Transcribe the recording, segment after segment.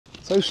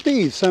So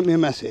Steve sent me a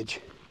message.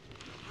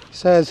 He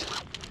says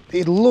that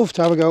he'd love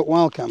to have a go at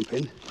wild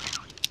camping.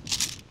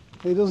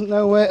 He doesn't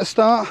know where to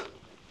start.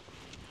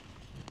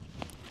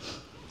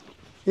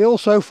 He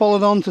also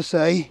followed on to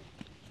say,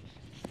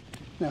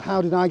 you know,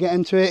 how did I get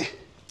into it?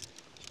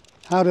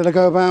 How did I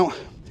go about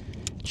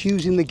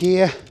choosing the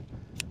gear,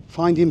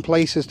 finding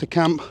places to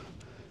camp,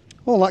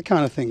 all that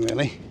kind of thing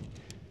really.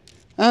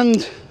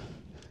 And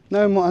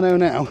knowing what I know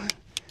now,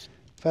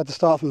 if I had to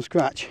start from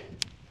scratch,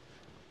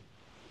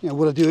 you know,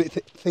 would I do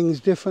things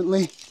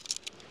differently?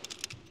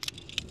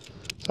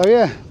 So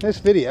yeah, this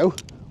video,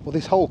 or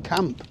this whole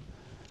camp,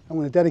 I'm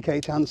going to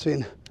dedicate to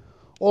answering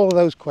all of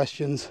those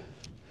questions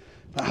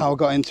about how I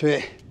got into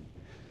it,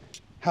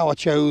 how I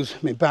chose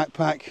my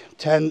backpack,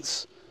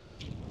 tents,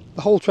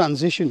 the whole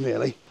transition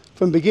really,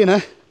 from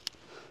beginner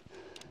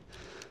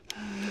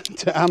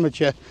to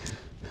amateur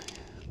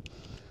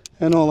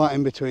and all that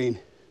in between.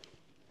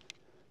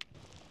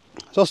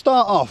 So I'll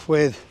start off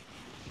with,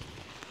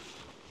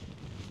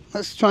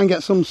 let's try and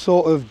get some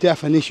sort of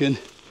definition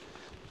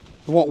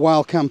of what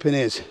wild camping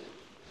is.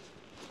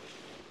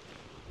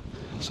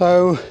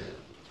 So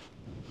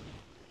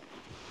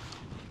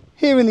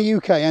here in the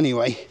UK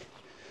anyway,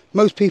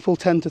 most people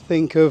tend to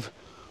think of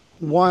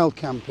wild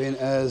camping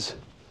as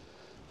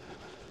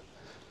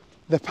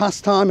the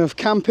pastime of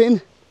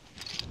camping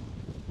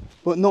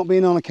but not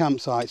being on a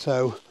campsite,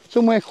 so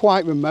somewhere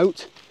quite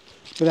remote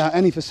without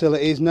any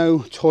facilities, no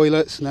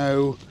toilets,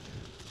 no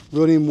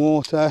running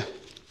water,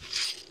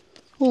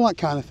 all that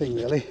kind of thing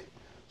really.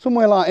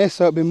 Somewhere like this,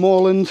 so it'd be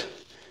moorland,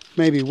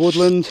 maybe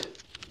woodland,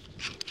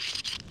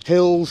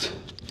 hills,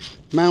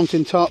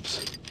 mountain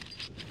tops.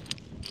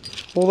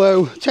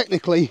 Although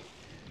technically, you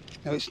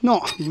know, it's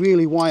not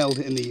really wild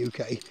in the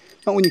UK,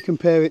 not when you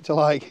compare it to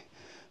like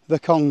the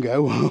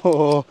Congo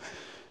or,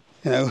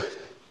 you know,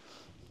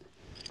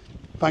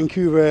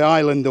 Vancouver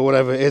Island or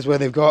whatever it is, where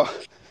they've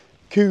got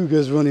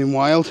cougars running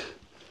wild.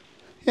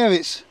 Yeah,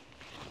 there's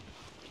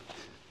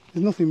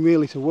nothing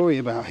really to worry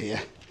about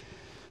here.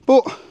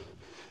 But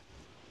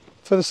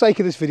for the sake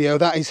of this video,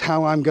 that is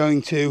how I'm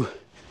going to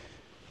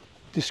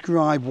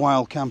describe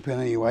wild camping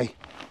anyway.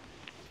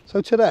 So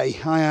today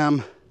I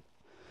am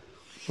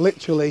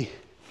literally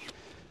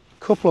a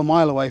couple of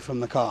miles away from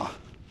the car.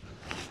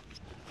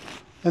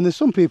 And there's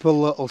some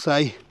people that will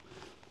say,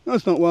 no,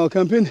 it's not wild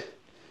camping.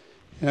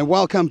 You know,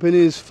 wild camping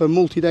is for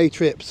multi-day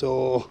trips,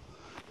 or,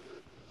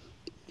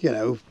 you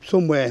know,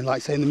 somewhere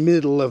like, say, in the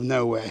middle of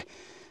nowhere.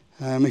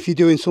 If you're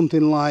doing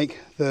something like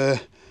the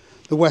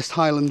West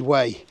Highland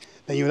Way,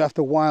 then you would have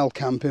to wild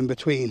camp in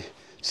between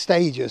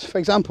stages, for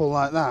example,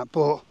 like that.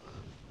 But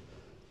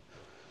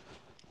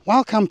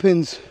wild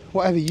camping's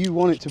whatever you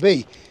want it to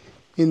be,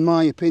 in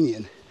my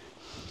opinion.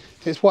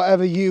 It's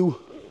whatever you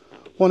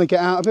want to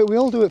get out of it. We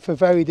all do it for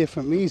very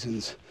different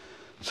reasons.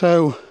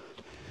 So,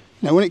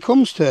 you know, when it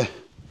comes to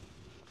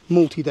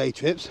multi-day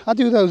trips, I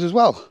do those as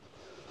well.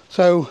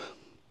 So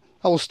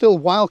I will still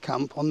wild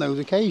camp on those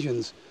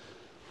occasions.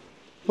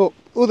 But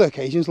other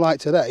occasions, like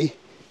today,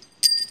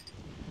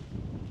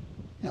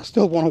 I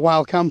still want to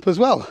wild camp as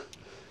well.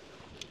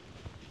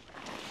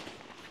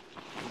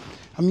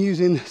 I'm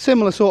using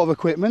similar sort of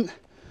equipment,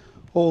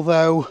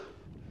 although,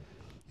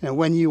 you know,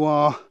 when you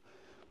are,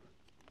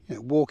 you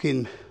know,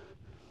 walking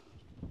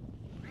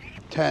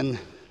 10,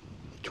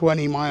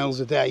 20 miles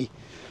a day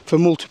for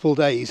multiple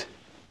days,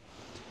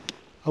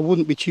 I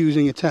wouldn't be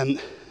choosing a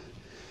tent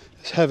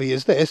as heavy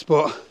as this,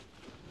 but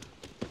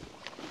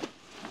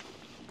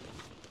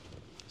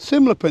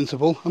similar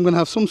principle. I'm going to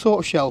have some sort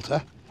of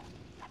shelter,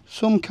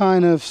 some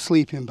kind of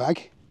sleeping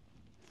bag,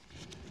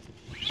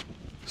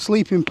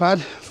 sleeping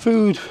pad,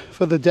 food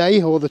for the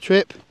day or the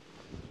trip.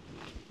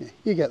 Yeah,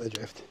 you get the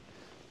drift.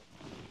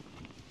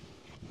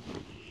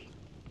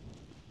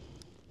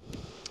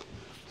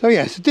 So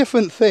yeah, it's a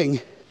different thing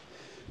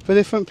for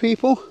different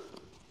people.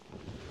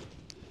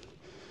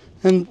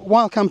 And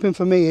wild camping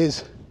for me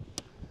is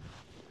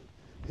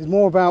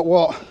more about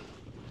what,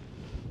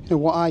 you know,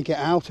 what I get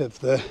out of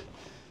the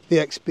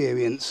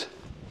experience.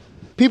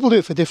 People do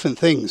it for different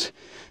things,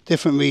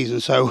 different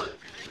reasons. So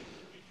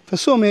for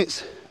some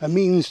it's a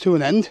means to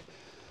an end.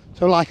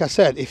 So like I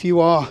said, if you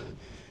are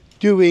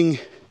doing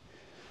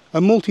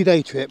a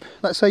multi-day trip,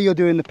 let's say you're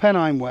doing the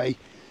Pennine Way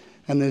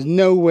and there's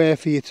nowhere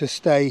for you to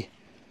stay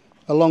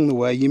along the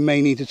way, you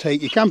may need to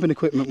take your camping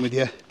equipment with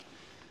you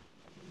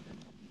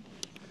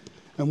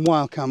and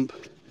wild camp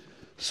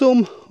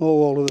some or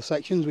all of the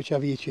sections,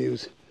 whichever you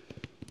choose.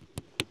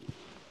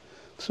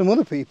 Some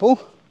other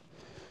people,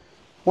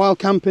 wild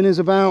camping is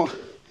about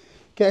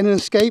getting an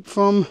escape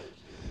from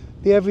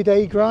the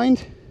everyday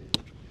grind,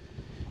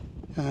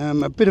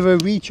 a bit of a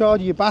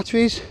recharge of your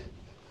batteries,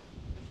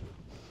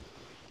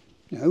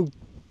 you know,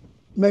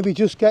 maybe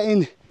just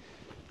getting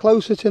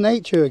closer to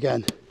nature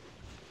again.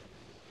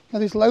 Now,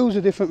 there's loads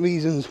of different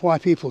reasons why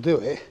people do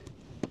it.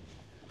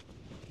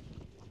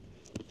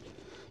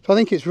 So I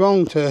think it's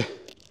wrong to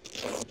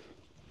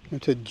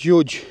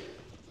judge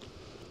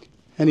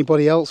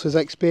anybody else's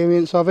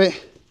experience of it.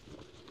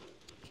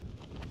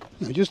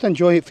 You know, just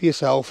enjoy it for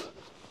yourself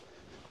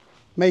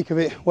make of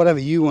it whatever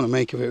you want to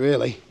make of it,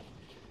 really.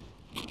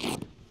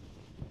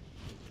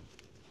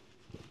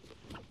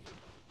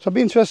 So I'd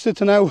be interested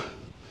to know,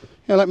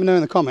 let me know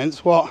in the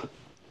comments what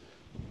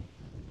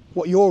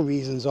your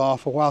reasons are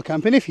for wild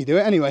camping, if you do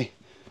it anyway.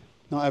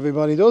 Not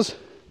everybody does.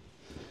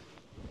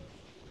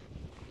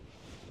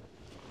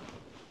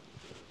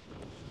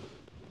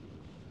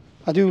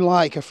 I do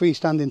like a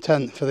freestanding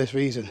tent for this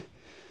reason.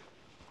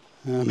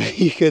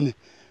 You can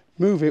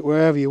move it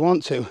wherever you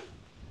want to.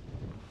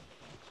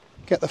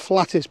 Get the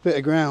flattest bit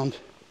of ground.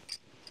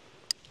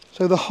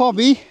 So the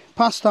hobby,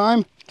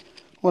 pastime,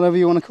 whatever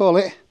you want to call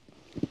it,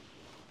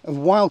 of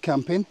wild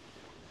camping,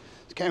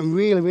 it's getting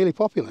really, really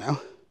popular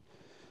now.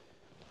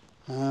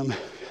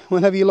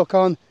 Whenever you look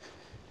on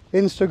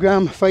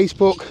Instagram,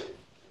 Facebook,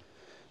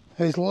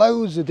 there's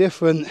loads of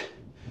different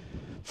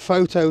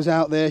photos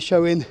out there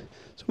showing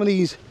some of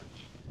these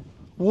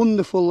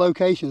wonderful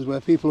locations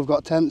where people have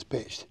got tents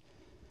pitched,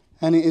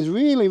 and it is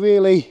really,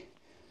 really,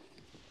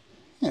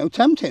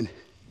 tempting.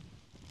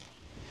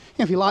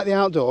 If you like the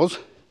outdoors,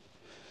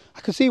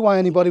 I can see why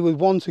anybody would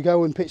want to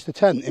go and pitch the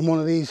tent in one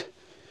of these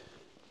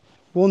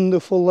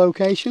wonderful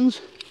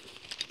locations.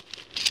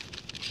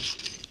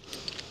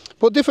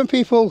 But different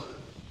people,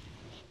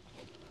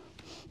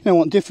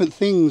 want different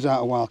things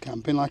out of wild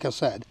camping, like I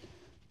said.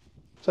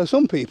 So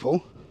some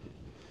people,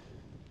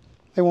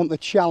 they want the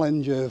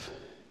challenge of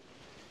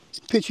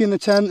pitching the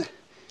tent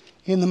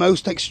in the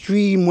most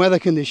extreme weather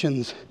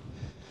conditions.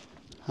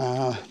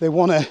 They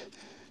want to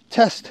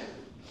test,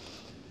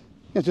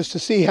 just to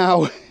see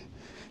how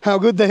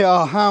good they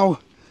are, how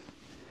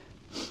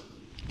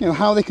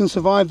they can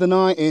survive the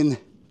night in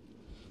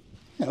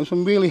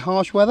some really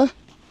harsh weather.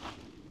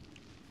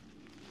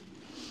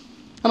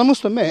 And I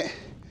must admit,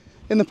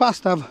 in the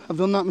past I've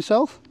done that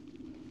myself.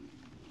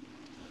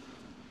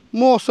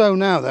 More so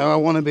now though, I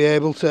want to be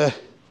able to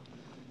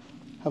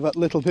have that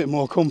little bit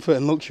more comfort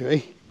and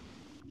luxury.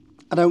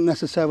 I don't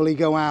necessarily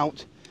go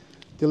out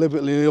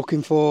deliberately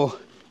looking for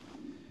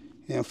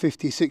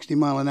 50, 60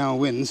 mile an hour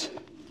winds.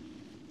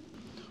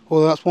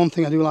 Although that's one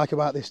thing I do like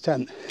about this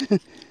tent.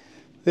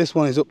 This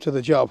one is up to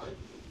the job.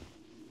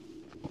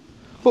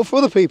 But for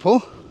other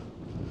people,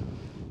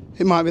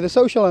 it might be the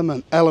social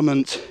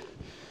element.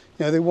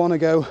 They want to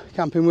go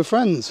camping with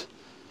friends,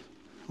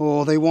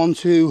 or they want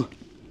to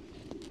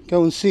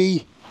go and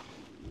see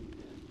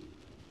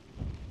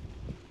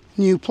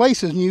new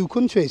places, new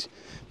countries,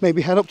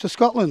 maybe head up to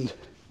Scotland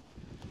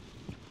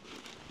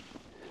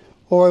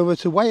or over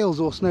to Wales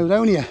or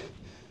Snowdonia.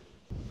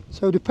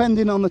 So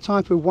depending on the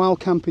type of wild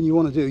camping you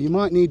want to do, you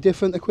might need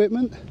different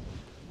equipment.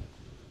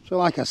 So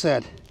like I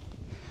said,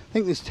 I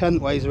think this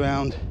tent weighs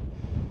around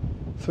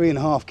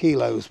 3.5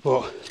 kilos,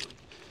 but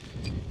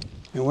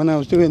when I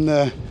was doing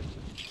the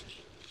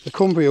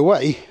Cumbria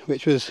Way,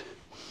 which was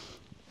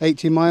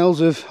 80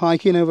 miles of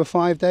hiking over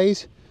 5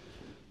 days,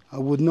 I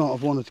would not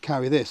have wanted to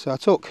carry this. So I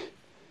took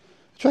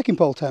a trekking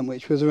pole tent,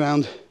 which was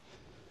around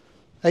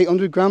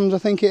 800 grams, I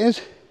think it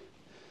is,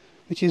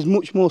 which is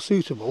much more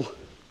suitable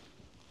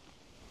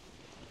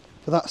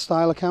for that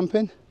style of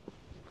camping.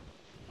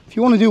 If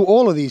you want to do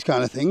all of these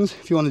kind of things,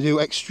 if you want to do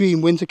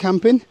extreme winter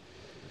camping,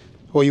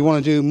 or you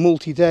want to do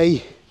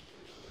multi-day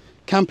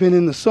camping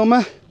in the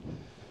summer,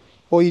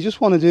 or you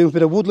just want to do a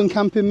bit of woodland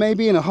camping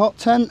maybe in a hot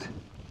tent,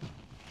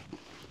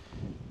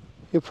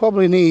 you'll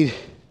probably need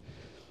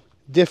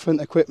different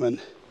equipment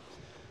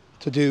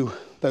to do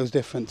those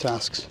different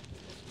tasks.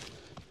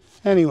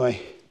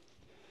 Anyway,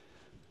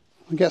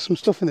 I'll get some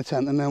stuff in the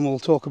tent and then we'll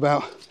talk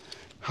about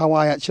how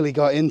I actually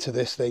got into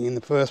this thing in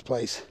the first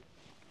place.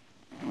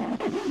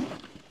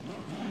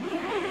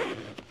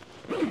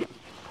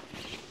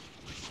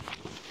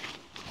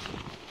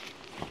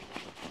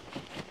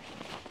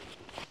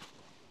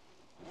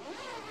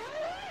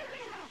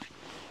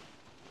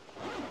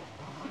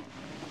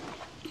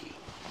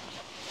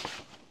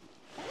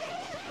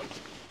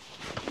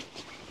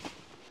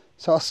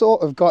 So I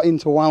sort of got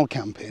into wild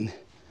camping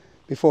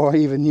before I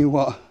even knew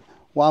what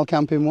wild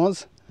camping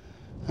was.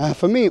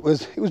 For me it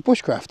was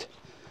bushcraft.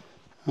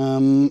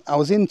 I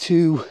was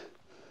into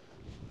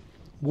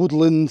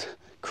woodland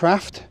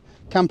craft,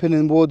 camping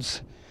in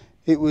woods.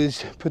 It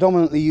was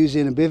predominantly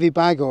using a bivvy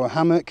bag or a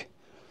hammock.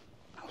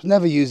 I was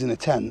never using a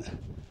tent.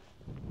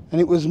 And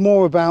it was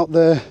more about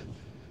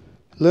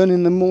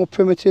learning the more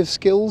primitive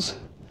skills,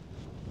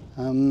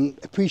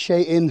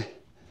 appreciating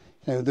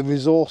the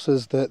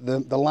resources that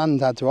the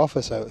land had to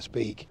offer, so to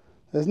speak.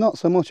 There's not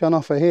so much on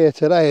offer here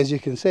today, as you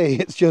can see.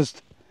 It's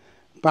just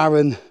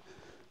barren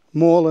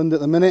moorland at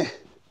the minute.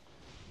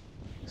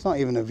 It's not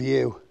even a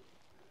view.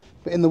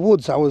 But in the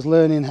woods I was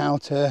learning how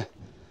to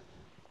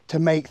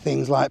make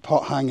things like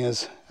pot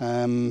hangers,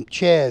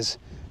 chairs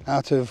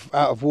out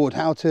of wood,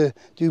 how to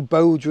do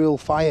bow drill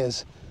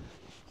fires,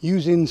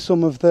 using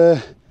some of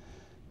the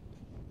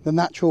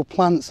natural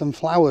plants and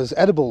flowers,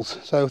 edibles,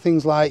 so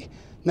things like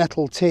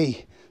nettle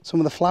tea, some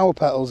of the flower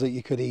petals that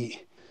you could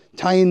eat,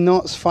 tying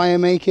knots, fire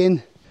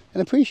making,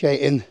 and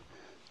appreciating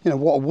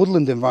what a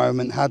woodland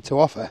environment had to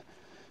offer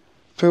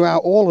throughout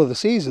all of the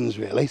seasons,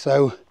 really.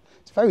 So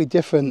it's very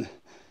different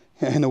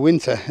in the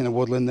winter in a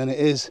woodland than it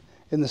is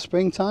in the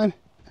springtime.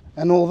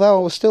 And although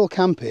I was still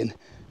camping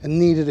and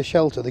needed a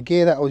shelter, the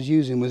gear that I was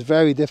using was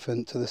very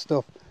different to the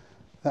stuff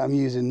that I'm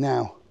using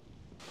now.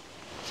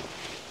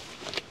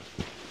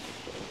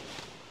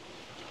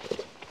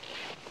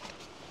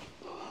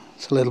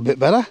 It's a little bit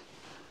better.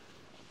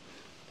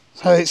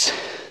 So it's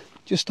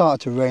just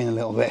started to rain a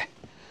little bit.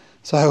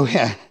 So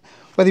yeah,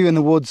 whether you're in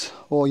the woods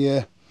or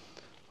you're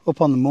up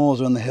on the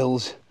moors or on the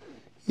hills,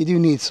 you do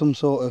need some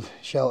sort of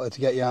shelter to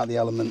get you out of the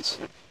elements.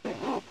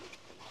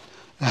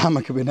 A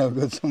hammock would be no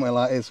good somewhere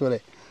like this, would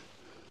it?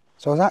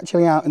 So I was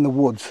actually out in the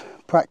woods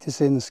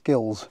practicing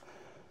skills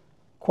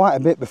quite a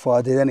bit before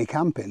I did any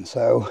camping.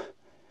 So,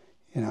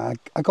 you know,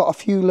 I got a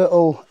few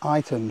little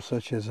items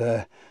such as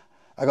I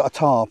got a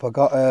tarp, I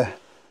got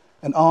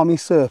an army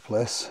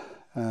surplus,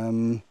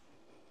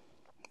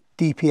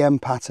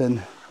 DPM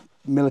pattern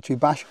military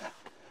basher,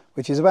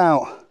 which is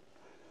about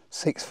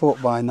 6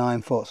 foot by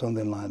 9 foot,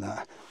 something like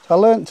that. So I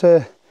learnt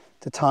to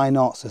tie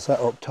knots, to set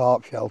up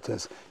tarp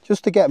shelters,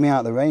 just to get me out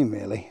of the rain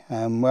really,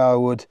 where I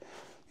would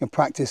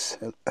practice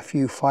a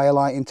few fire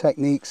lighting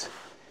techniques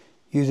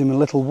using a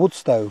little wood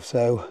stove.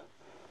 So,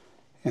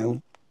 you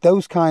know,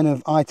 those kind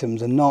of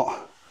items are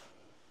not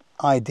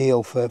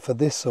ideal for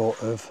this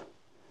sort of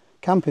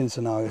camping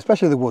scenario,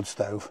 especially the wood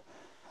stove.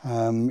 You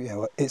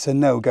know, it's a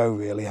no-go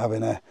really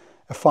having a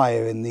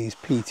fire in these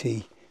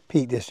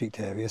Peak District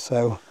areas.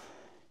 So,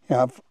 you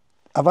know,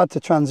 I've had to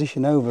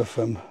transition over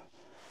from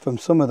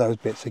some of those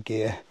bits of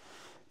gear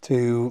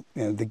to,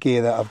 you know, the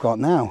gear that I've got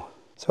now.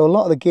 So a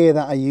lot of the gear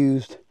that I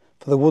used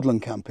for the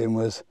woodland camping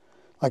was,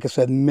 like I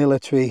said,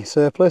 military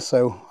surplus.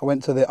 So I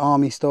went to the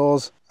army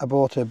stores, I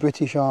bought a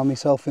British Army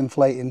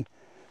self-inflating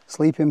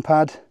sleeping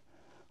pad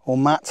or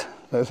mat.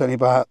 So it's only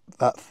about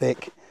that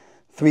thick,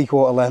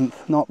 3/4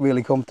 length, not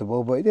really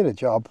comfortable, but it did a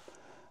job.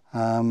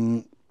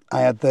 I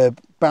had the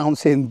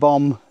bouncing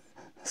bomb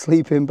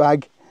sleeping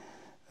bag,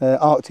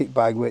 Arctic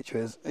bag, which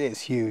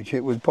it's huge.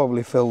 It would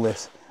probably fill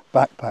this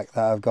backpack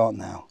that I've got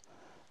now.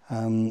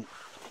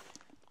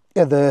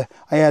 Yeah,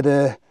 I had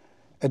a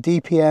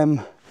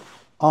DPM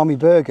Army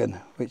Bergen,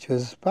 which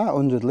was about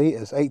 100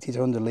 litres, 80 to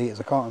 100 litres,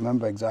 I can't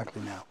remember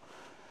exactly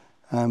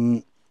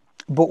now.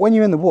 But when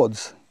you're in the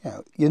woods, you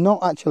know, you're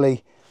not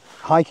actually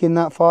hiking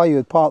that far. You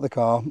would park the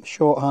car,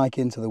 short hike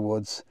into the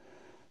woods,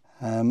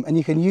 and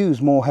you can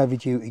use more heavy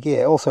duty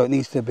gear. Also, it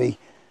needs to be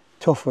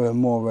tougher and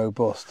more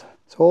robust.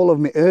 So all of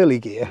my early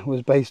gear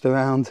was based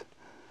around,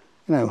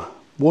 you know,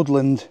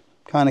 woodland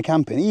kind of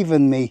camping.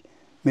 Even me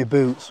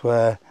boots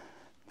were,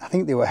 I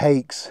think they were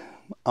Hakes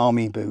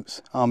army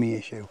boots, army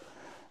issue,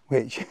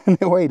 which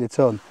they weighed a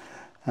ton.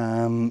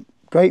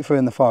 Great for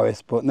in the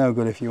forest, but no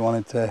good if you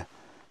wanted to,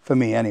 for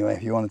me anyway,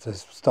 if you wanted to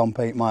stomp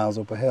 8 miles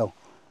up a hill.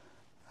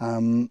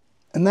 And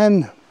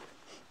then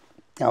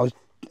I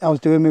was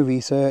doing my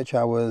research.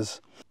 I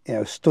was, you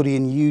know,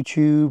 studying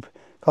YouTube,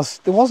 because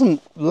there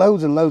wasn't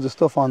loads and loads of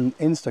stuff on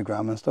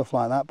Instagram and stuff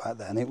like that back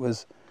then. It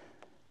was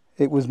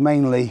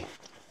mainly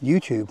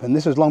YouTube, and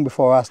this was long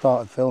before I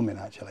started filming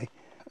actually.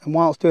 And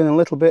whilst doing a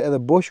little bit of the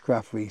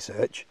bushcraft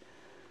research,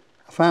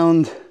 I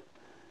found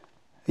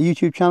a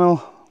YouTube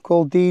channel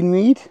called Dean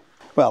Reed.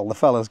 Well, the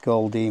fella's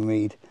called Dean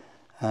Reed.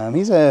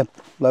 He's a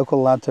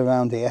local lad to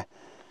around here.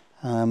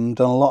 Done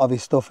a lot of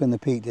his stuff in the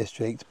Peak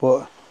District,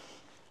 but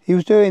he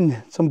was doing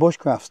some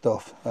bushcraft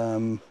stuff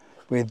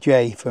with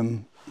Jay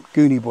from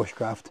Goonie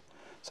Bushcraft.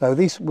 So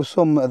these were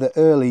some of the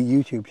early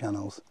YouTube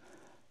channels.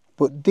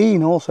 But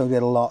Dean also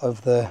did a lot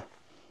of the,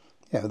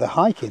 you know, the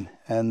hiking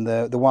and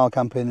the wild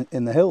camping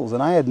in the hills,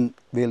 and I hadn't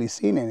really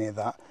seen any of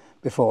that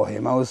before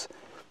him. I was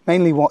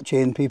mainly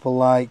watching people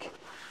like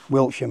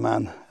Wiltshire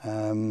Man,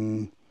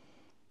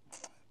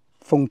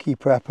 Funky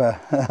Prepper,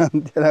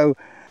 you know,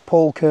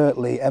 Paul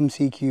Kirtley,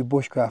 MCQ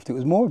Bushcraft. It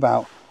was more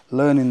about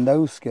learning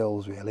those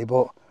skills really.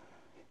 But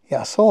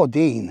yeah, I saw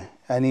Dean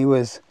and he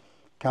was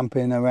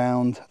camping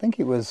around, I think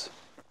it was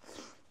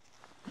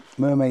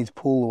Mermaid's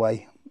Pool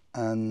way,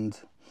 and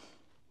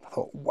I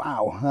thought,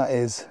 wow, that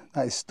is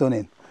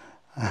stunning.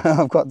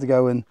 I've got to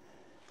go and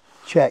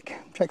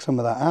check some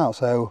of that out.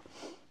 So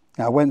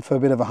I went for a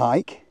bit of a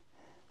hike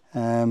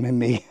in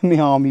my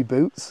army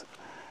boots,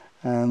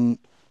 and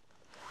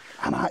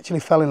I actually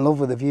fell in love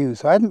with the view.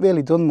 So I hadn't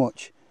really done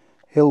much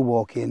hill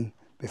walking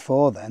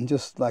before then,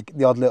 just like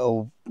the odd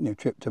little, you know,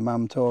 trip to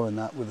Mamtor and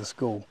that with the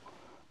school.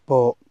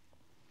 But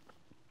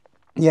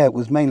yeah, it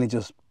was mainly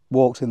just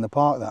walks in the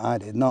park that I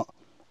did, not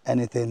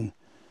anything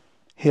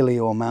hilly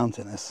or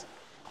mountainous.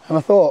 And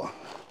I thought,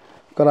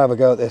 I've got to have a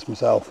go at this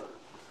myself.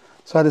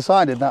 So I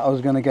decided that I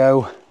was going to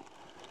go,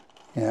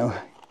 you know,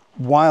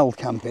 wild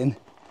camping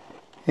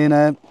in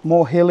a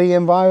more hilly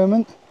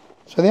environment.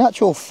 So the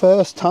actual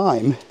first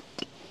time,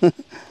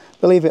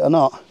 believe it or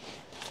not,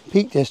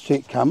 Peak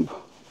District camp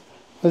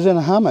was in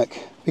a hammock,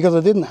 because I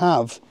didn't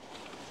have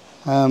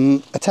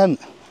a tent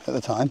at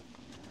the time.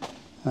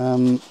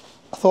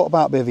 I thought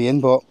about bivvying,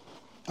 but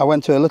I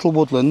went to a little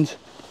woodland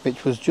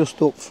which was just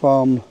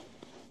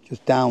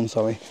down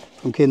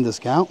from Kinder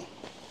Scout.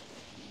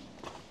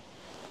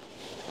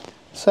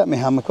 Set my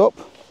hammock up,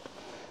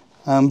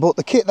 But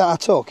the kit that I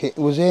took, it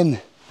was in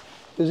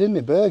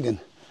my Bergen.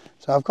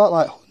 So I've got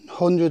like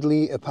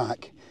 100-litre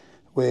pack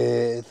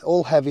with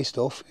all heavy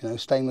stuff, you know,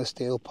 stainless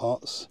steel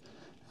pots.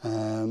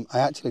 I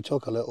actually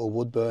took a little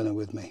wood burner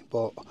with me,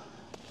 but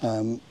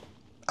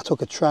I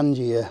took a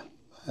Trangia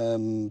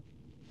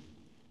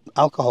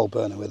alcohol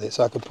burner with it,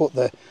 so I could put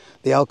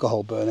the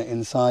alcohol burner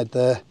inside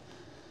the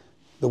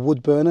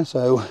wood burner.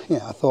 So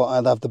yeah, I thought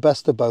I'd have the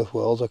best of both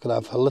worlds. I could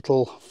have a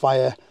little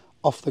fire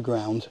off the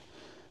ground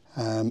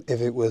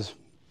if it was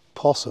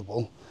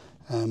possible,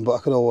 but I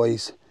could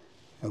always,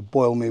 you know,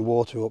 boil my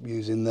water up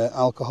using the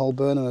alcohol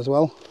burner as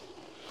well.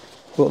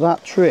 But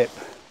that trip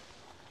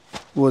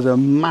was a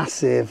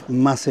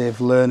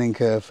massive learning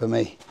curve for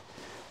me,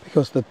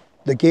 because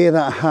the gear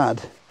that I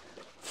had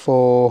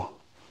for,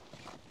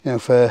 you know,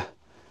 for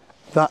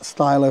that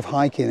style of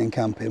hiking and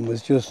camping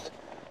was just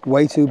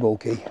way too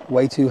bulky,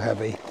 way too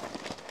heavy,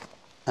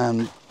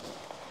 and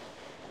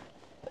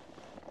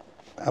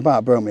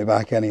about broke my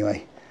back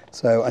anyway.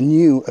 So I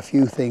knew a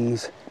few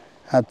things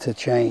had to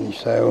change,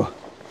 so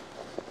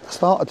I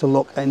started to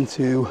look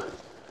into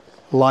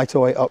lighter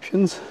weight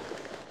options.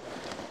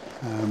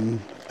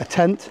 A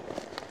tent,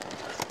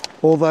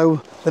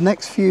 although the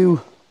next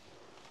few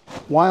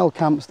wild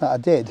camps that I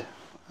did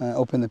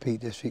up in the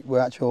Peak District were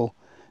actual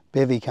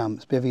bivvy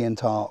camps, bivvy and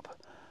tarp.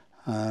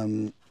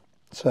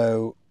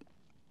 So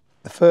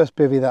the first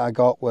bivvy that I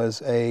got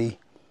was a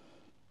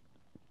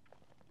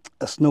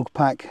snug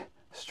pack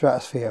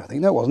Stratosphere, I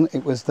think. No, it wasn't.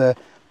 It was the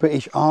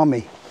British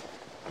Army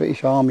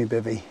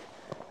bivvy.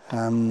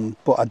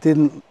 But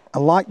I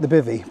liked the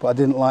bivvy, but I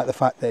didn't like the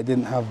fact that it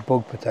didn't have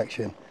bug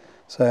protection.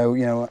 So,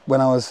 you know, when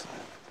I was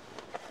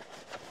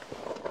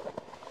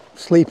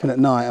sleeping at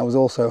night, I was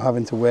also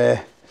having to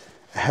wear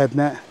a head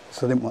net,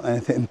 so I didn't want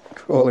anything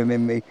crawling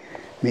in me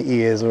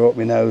ears or up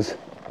my nose.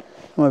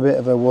 I'm a bit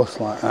of a wuss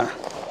like that.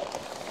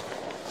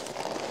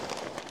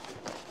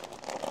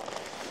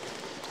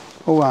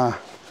 Oh, I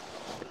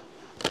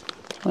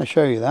just want to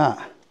show you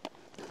that.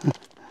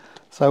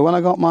 So when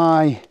I got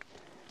my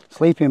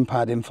sleeping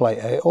pad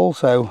inflator, it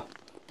also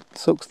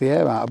sucks the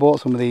air out. I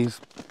bought some of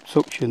these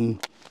suction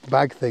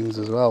bag things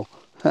as well,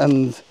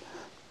 and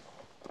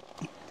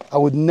I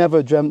would never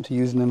have dreamt of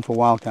using them for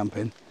wild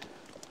camping,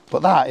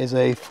 but that is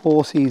a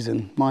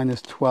 4-season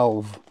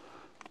 -12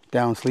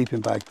 down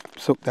sleeping bag,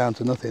 sucked down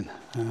to nothing.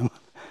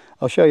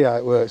 I'll show you how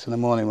it works in the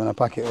morning when I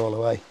pack it all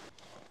away.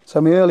 So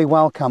my early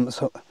wild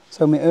camps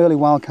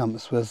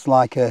was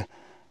like a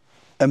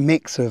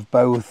mix of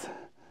both,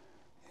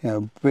 you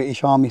know,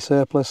 British Army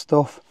surplus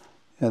stuff,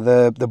 you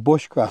know, the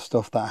bushcraft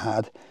stuff that I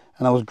had,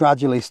 and I was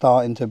gradually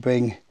starting to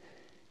bring,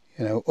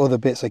 you know, other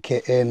bits of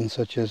kit in,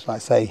 such as,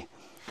 like, say,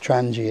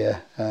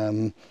 Trangia.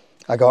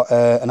 I got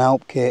an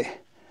Alp kit,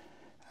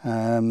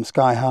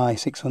 Sky High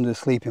 600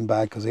 sleeping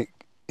bag, because it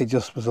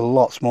just was a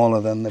lot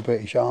smaller than the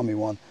British Army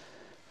one.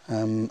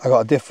 I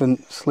got a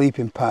different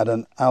sleeping pad,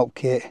 an Alp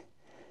kit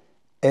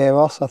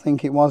Eros, I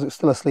think it was. It's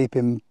still a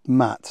sleeping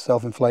mat,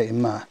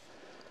 self-inflating mat.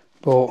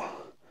 But,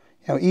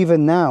 you know,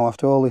 even now,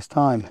 after all this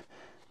time,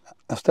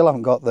 I still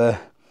haven't got the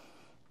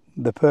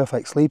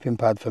perfect sleeping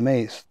pad for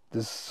me.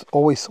 There's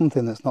always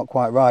something that's not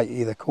quite right,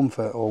 either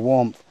comfort or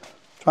warmth.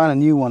 I'm trying a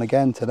new one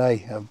again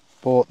today. I've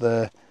bought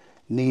the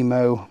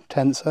Nemo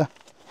Tensor,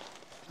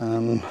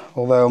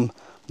 although I'm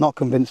not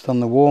convinced on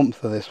the warmth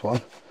for this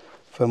one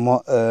from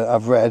what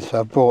I've read.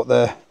 So I've bought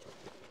the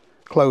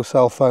closed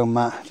cell foam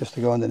mat just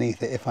to go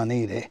underneath it if I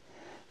need it,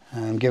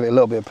 and give it a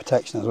little bit of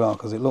protection as well,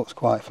 because it looks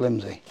quite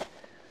flimsy.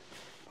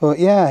 But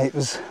yeah, it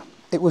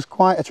was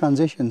quite a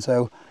transition.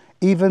 So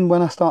even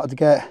when I started to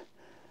get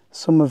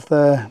some of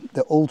the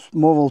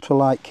more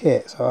ultralight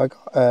kit, so I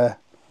got a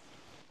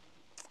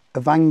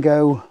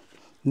Vango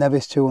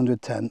Nevis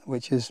 200 tent,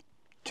 which is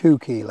 2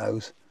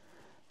 kilos.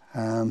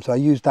 So I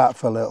used that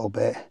for a little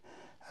bit.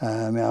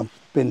 I've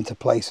been to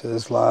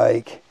places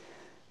like,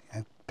 you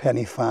know,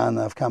 Penny Fan.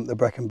 I've camped the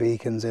Brecon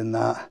Beacons in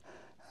that,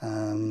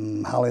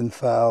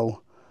 Hallinfell,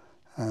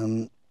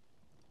 and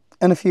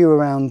a few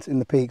around in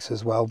the peaks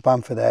as well,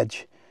 Bamford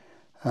Edge.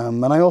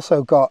 And I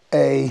also got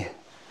a,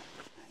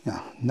 you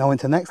know, knowing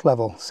to next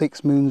level,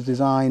 6 Moons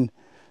Design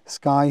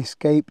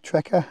Skyscape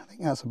Trekker. I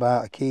think that's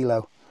about 1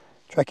 kilo.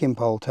 Trekking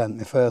pole tent,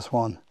 the first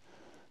one,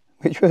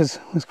 which was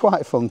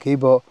quite funky,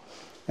 but,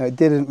 you know, it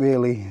didn't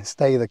really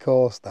stay the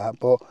course, that.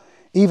 But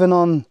even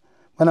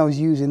when I was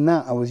using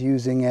that, I was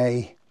using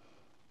a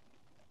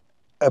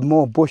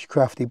more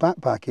bushcrafty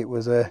backpack. It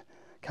was a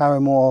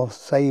Caramore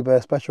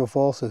Sabre Special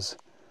Forces.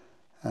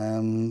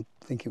 I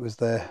think it was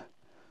the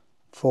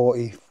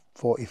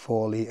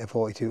 44 litre,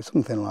 42,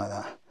 something like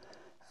that.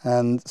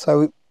 And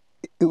so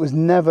it was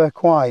never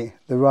quite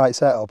the right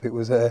setup. It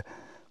was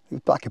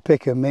like a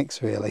pick and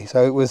mix, really.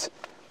 So it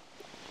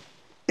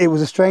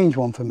was a strange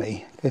one for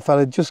me. If I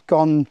had just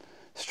gone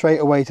straight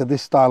away to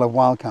this style of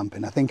wild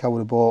camping, I think I would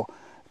have bought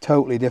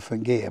totally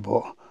different gear.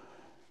 But,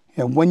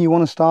 you know, when you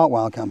want to start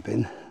wild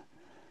camping,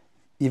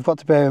 you've got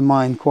to bear in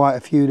mind quite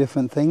a few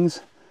different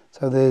things.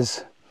 So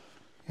there's,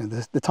 you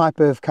know, the type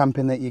of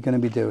camping that you're going to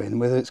be doing,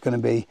 whether it's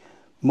going to be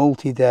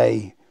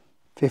multi-day,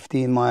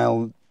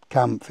 15-mile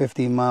camp,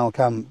 15-mile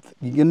camp,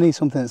 you're going to need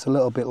something that's a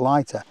little bit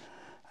lighter.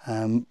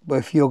 But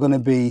if you're going to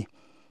be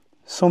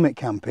summit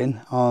camping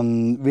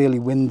on really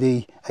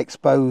windy,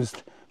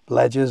 exposed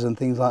ledges and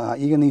things like that,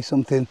 you're going to need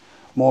something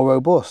more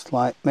robust,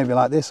 like maybe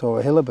like this, or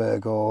a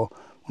Hilleberg, or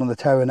one of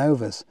the Terra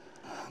Novas.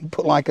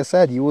 But like I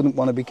said, you wouldn't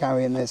want to be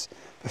carrying this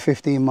for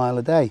 15 mile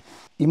a day.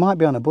 You might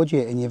be on a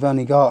budget and you've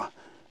only got,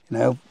 you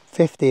know,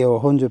 50 or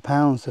 100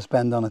 pounds to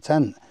spend on a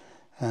tent.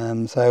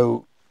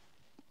 So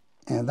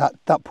you know,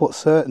 that puts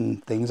certain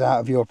things out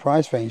of your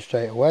price range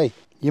straight away.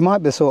 You might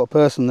be the sort of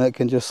person that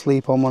can just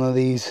sleep on one of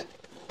these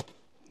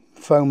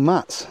foam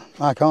mats.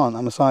 I can't,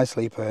 I'm a side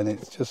sleeper and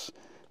it's just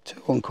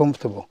too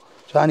uncomfortable.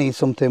 So I need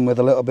something with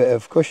a little bit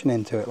of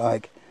cushioning to it,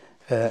 like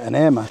an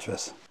air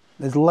mattress.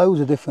 There's loads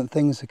of different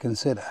things to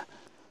consider.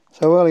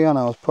 So early on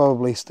I was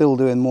probably still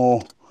doing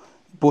more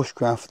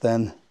bushcraft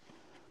than,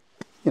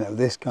 you know,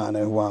 this kind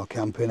of wild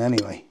camping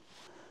anyway.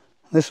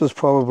 This was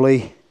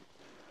probably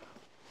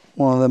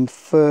one of the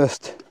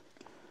first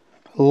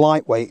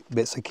lightweight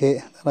bits of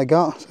kit that I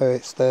got. So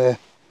it's the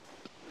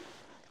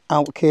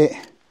Out Kit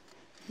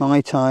Mai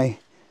Tai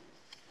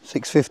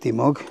 650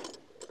 mug.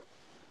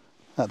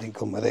 That didn't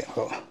come with it,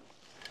 but...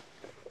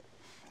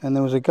 And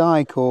there was a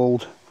guy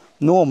called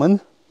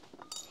Norman,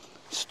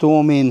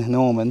 Stormin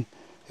Norman,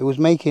 who was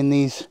making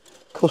these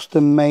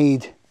custom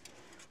made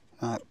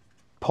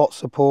pot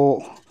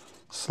support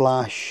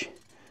slash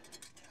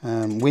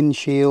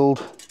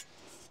windshield,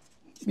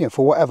 you know,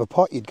 for whatever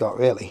pot you'd got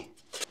really.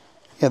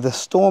 Yeah, the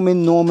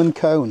Stormin Norman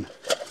cone.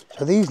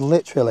 So these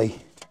literally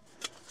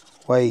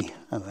weigh,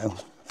 I don't know,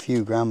 a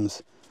few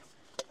grams.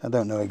 I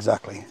don't know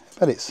exactly. I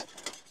bet it's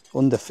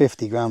under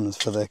 50 grams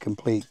for the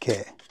complete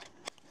kit.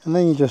 And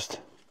then you just,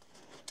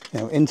 you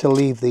know,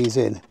 interleave these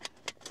in.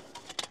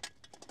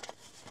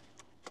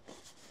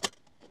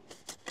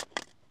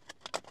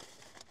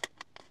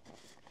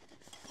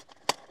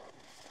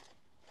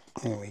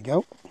 There we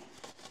go.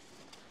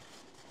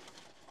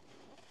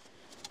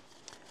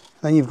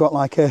 Then you've got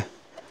like a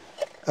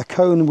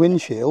cone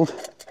windshield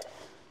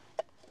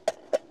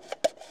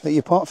that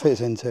your pot fits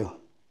into.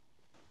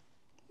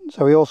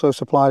 So we also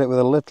supplied it with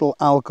a little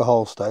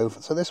alcohol stove.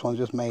 So this one's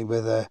just made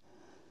with a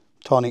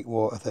tonic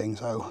water thing,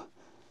 so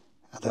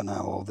I don't know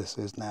how old this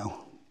is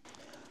now.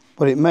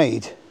 But it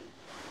made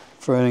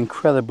for an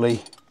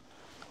incredibly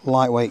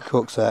lightweight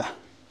cook set.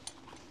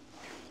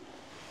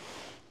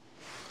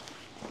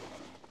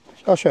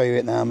 I'll show you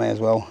it now, may as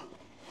well.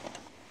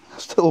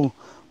 Still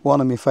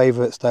one of my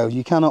favourite stoves.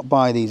 You cannot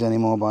buy these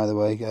anymore, by the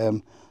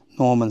way.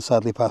 Norman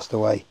sadly passed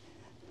away.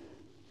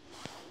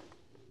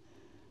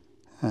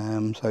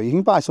 So you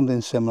can buy something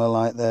similar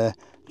like the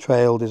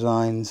Trail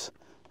Designs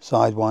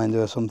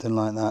Sidewinder or something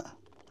like that,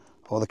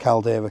 or the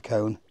Caldera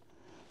cone.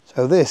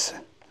 So this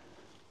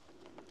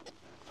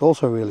is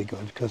also really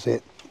good because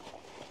it's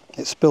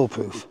spill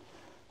proof.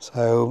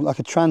 So like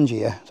a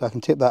Trangia, so I can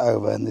tip that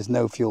over and there's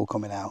no fuel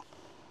coming out.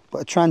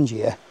 But a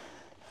Trangia,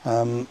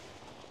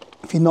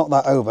 if you knock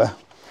that over,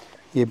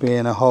 you'd be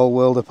in a whole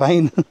world of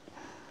pain.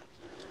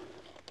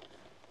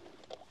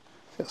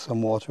 Get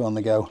some water on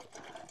the go.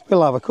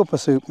 We'll have a cup of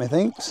soup,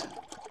 methinks.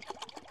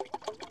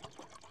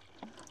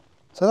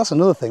 So that's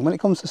another thing, when it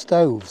comes to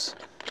stoves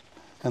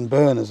and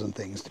burners and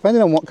things,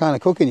 depending on what kind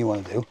of cooking you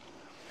want to do,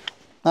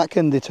 that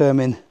can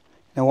determine, you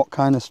know, what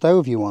kind of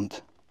stove you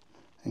want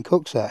and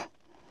cook set.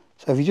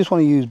 So if you just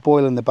want to use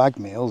boiling the bag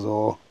meals,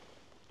 or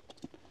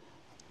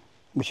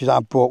which is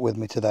I've brought with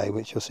me today,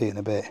 which you'll see in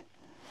a bit.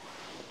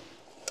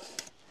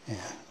 Yeah,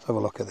 let's have a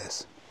look at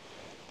this.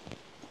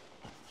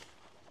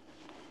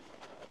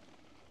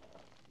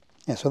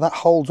 Yeah, so that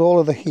holds all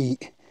of the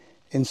heat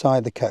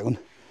inside the cone.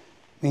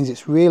 Means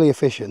it's really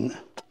efficient.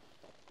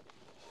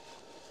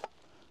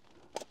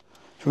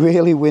 It's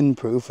really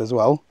windproof as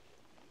well.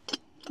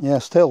 Yeah,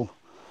 still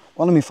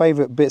one of my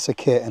favourite bits of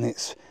kit, and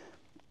it's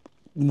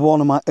one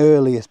of my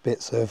earliest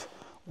bits of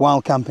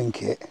wild camping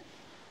kit.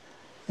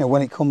 You know,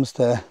 when it comes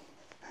to,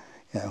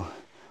 you know,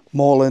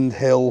 moorland,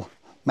 hill,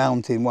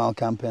 mountain wild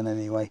camping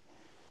anyway.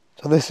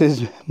 So this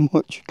is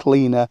much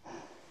cleaner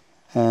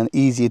and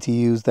easier to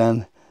use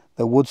than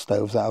the wood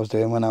stoves that I was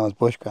doing when I was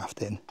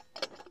bushcrafting.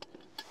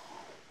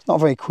 It's not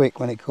very quick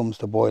when it comes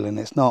to boiling.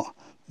 It's not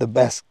the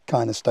best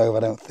kind of stove, I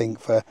don't think,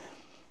 for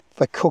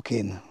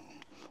cooking.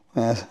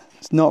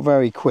 It's not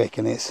very quick,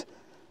 and it's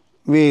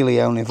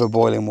really only for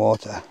boiling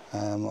water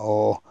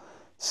or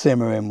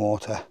simmering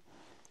water.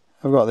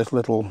 I've got this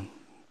little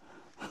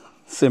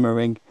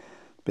simmering,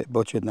 bit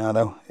butchered now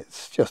though.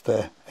 It's just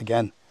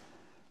again,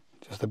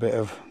 just a bit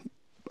of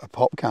a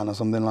pop can or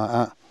something like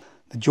that.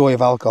 The joy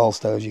of alcohol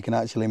stoves, you can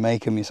actually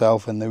make them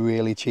yourself, and they're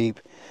really cheap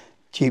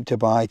to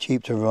buy,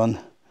 cheap to run.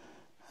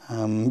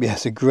 Yeah,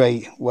 it's a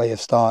great way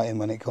of starting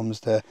when it comes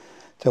to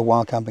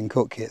wild camping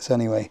cook kits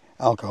anyway,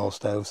 alcohol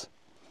stoves.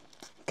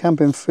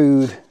 Camping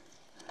food,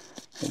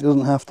 it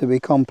doesn't have to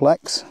be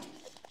complex.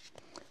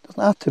 It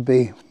doesn't have to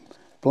be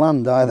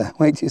bland either.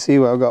 Wait till you see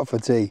what I've got for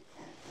tea.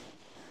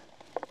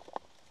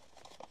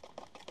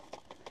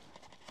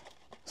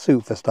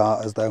 Soup for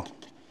starters though.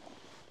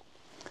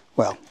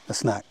 Well, a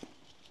snack.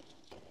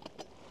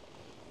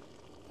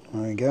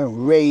 There we go,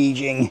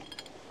 raging.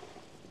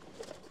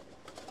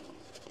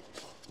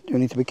 Do we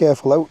need to be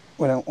careful though?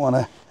 We don't want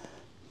to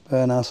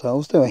burn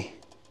ourselves, do we?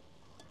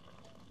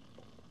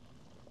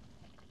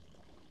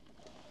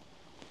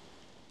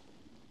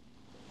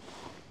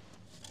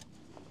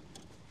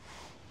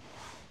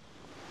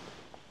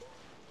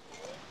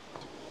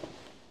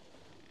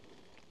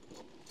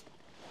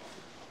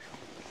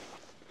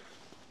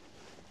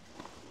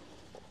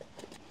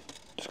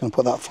 Just going to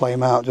put that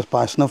flame out just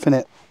by snuffing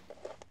it.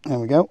 There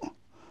we go.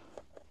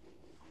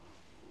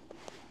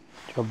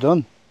 Job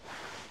done.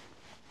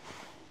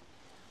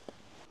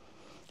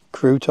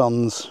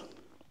 Croutons.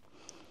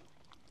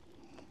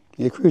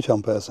 You a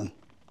crouton person?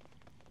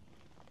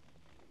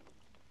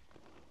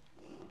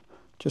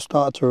 Just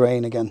started to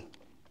rain again.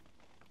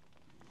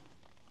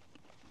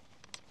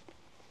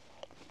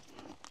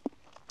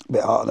 A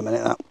bit hot at the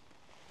minute, that.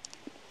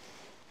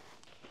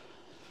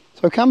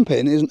 So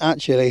camping isn't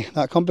actually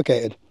that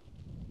complicated.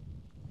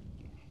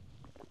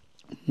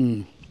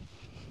 You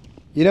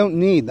don't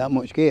need that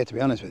much gear, to be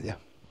honest with you.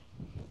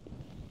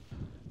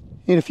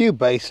 You need a few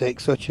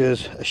basics, such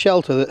as a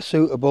shelter that's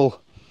suitable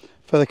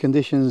for the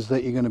conditions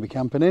that you're going to be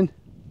camping in.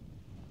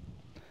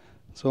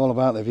 It's all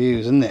about the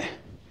views, isn't it?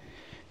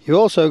 You're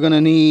also going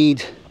to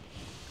need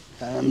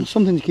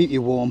something to keep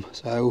you warm,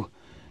 so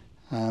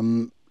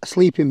a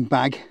sleeping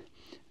bag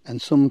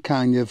and some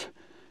kind of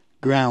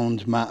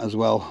ground mat as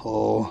well,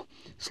 or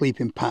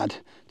sleeping pad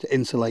to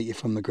insulate you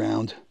from the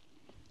ground,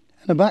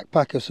 and a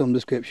backpack of some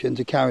description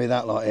to carry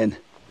that lot in.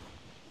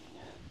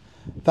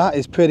 That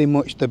is pretty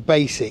much the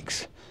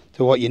basics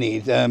to what you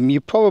need.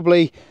 You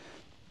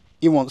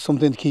want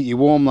something to keep you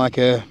warm, like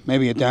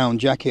maybe a down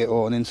jacket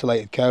or an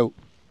insulated coat,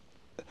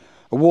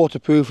 a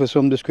waterproof of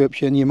some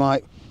description. You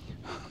might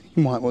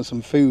want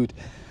some food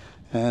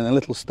and a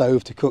little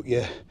stove to cook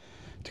your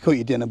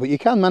dinner, but you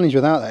can manage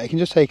without that. You can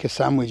just take a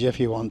sandwich if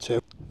you want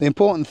to. The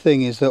important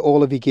thing is that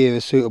all of your gear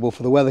is suitable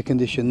for the weather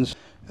conditions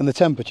and the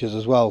temperatures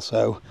as well.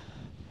 So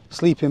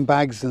sleeping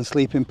bags and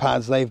sleeping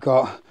pads, they've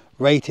got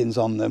ratings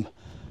on them.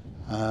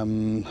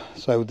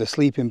 So the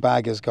sleeping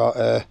bag has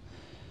got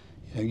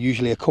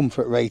usually a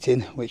comfort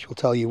rating, which will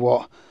tell you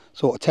what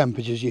sort of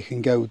temperatures you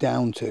can go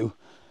down to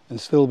and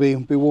still be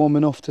warm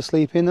enough to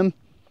sleep in them.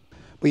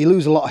 But you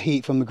lose a lot of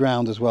heat from the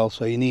ground as well,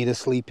 so you need a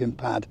sleeping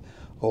pad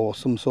or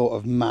some sort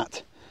of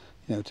mat,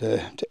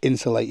 to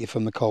insulate you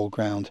from the cold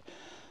ground.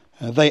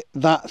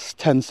 That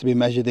tends to be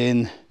measured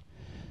in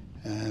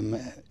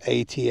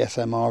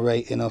ATSMR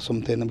rating or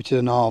something, which is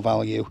an R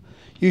value.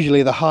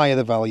 Usually the higher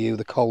the value,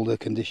 the colder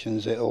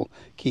conditions it'll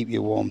keep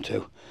you warm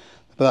to.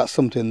 But that's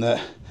something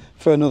that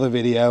for another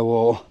video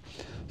or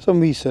some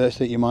research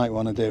that you might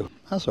want to do.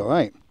 That's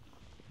alright.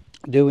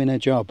 Doing a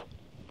job.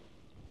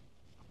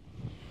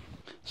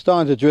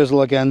 Starting to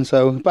drizzle again,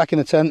 so back in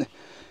the tent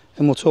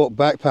and we'll talk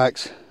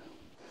backpacks.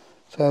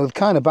 So the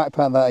kind of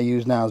backpack that I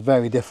use now is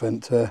very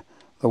different to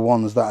the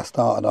ones that I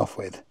started off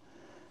with.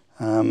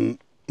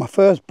 My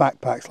first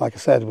backpacks, like I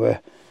said, were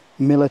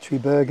military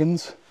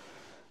Bergens,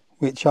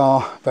 which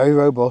are very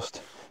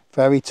robust,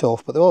 very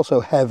tough, but they're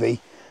also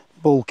heavy,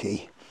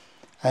 bulky,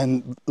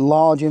 and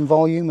large in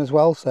volume as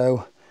well.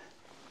 So,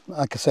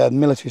 like I said,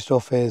 military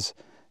stuff is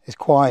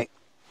quite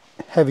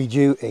heavy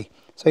duty,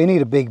 so you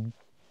need a big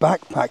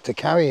backpack to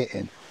carry it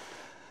in.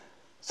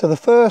 So the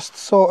first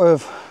sort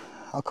of,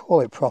 I'll call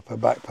it proper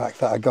backpack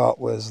that I got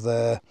was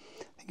I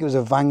think it was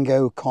a Van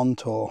Gogh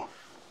Contour.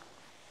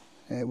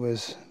 It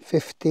was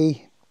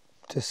 50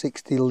 to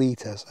 60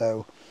 litre,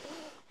 so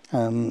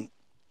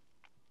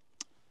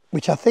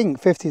which I think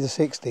 50 to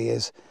 60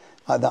 is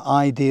like the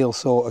ideal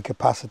sort of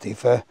capacity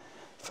for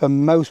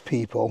most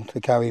people to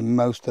carry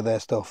most of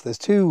their stuff. There's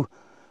two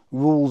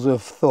rules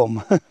of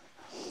thumb,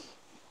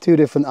 two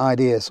different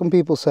ideas. Some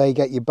people say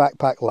get your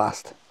backpack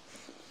last,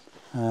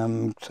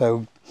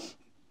 so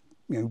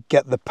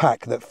get the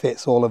pack that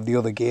fits all of the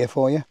other gear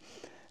for you,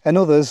 and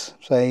others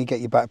say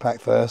get your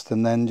backpack first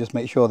and then just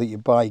make sure that you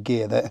buy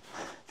gear that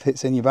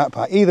fits in your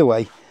backpack. Either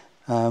way,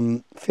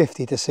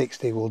 50 to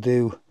 60 will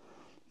do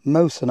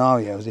most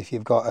scenarios if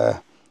you've got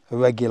a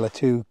regular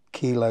 2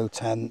 kilo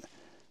tent,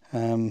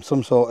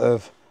 some sort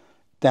of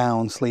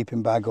down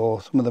sleeping bag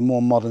or some of the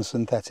more modern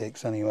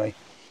synthetics anyway,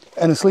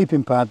 and a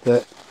sleeping pad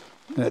that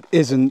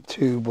isn't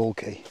too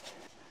bulky.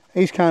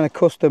 These kind of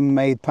custom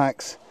made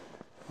packs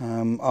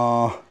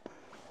are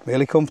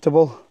really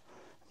comfortable,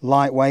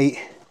 lightweight,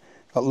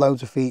 got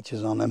loads of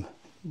features on them,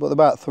 but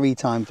about 3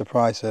 times the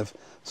price of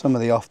some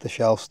of the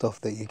off-the-shelf stuff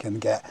that you can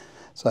get.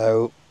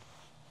 So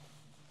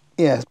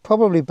yeah, it's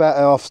probably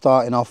better off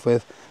starting off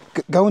with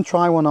go and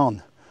try one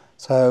on.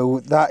 So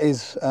that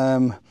is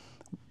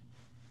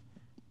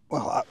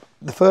well,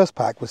 the first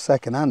pack was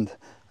second hand,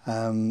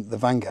 the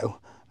Van Gogh,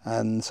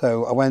 and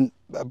so I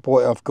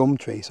bought it off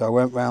Gumtree. So I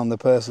went round the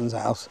person's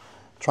house,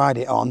 tried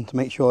it on to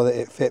make sure that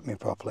it fit me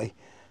properly.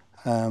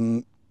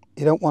 You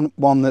don't want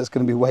one that's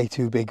going to be way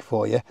too big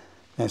for you.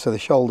 So the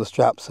shoulder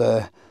straps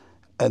are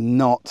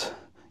not,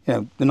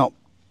 they're not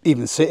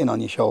even sitting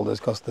on your shoulders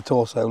because the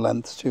torso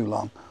length's too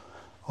long.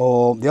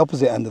 Or the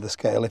opposite end of the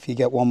scale, if you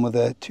get one with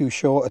a too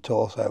short a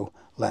torso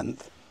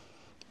length,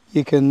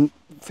 you can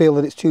feel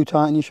that it's too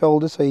tight in your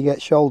shoulders, so you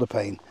get shoulder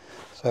pain.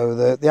 So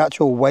the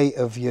actual weight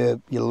of your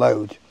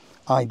load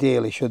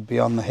ideally should be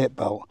on the hip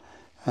belt,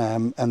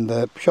 and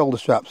the shoulder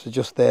straps are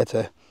just there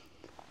to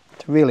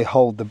really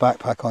hold the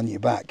backpack on your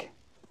back.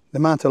 The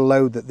amount of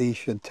load that these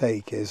should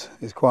take is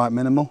quite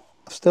minimal.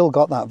 I've still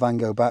got that Van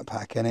Gogh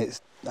backpack, and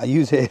I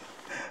use it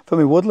for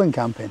my woodland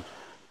camping.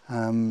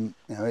 You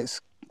know,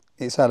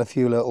 it's had a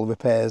few little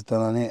repairs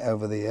done on it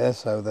over the years,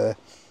 so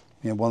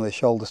one of the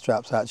shoulder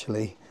straps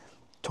actually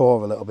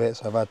tore a little bit,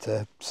 so I've had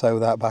to sew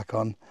that back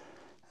on.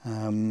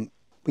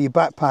 But your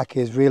backpack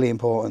is really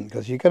important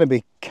because you're going to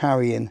be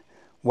carrying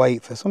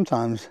weight for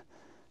sometimes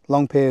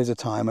long periods of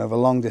time over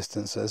long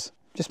distances.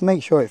 Just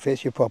make sure it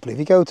fits you properly. If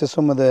you go to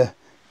some of the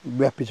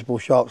reputable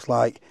shops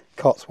like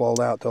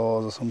Cotswold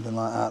Outdoors or something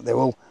like that, they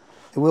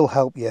will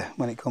help you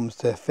when it comes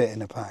to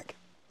fitting a pack.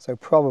 So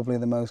probably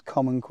the most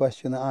common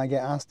question that I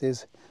get asked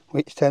is,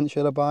 which tent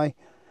should I buy?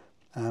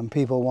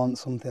 People want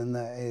something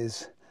that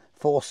is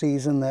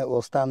 4-season, that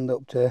will stand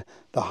up to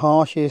the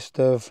harshest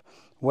of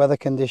weather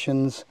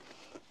conditions.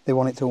 They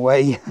want it to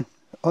weigh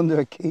under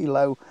a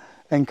kilo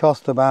and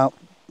cost about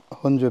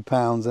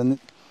 £100. And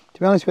to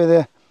be honest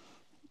with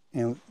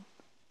you,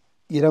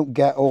 you don't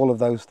get all of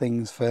those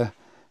things for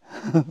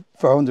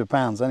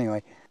 £100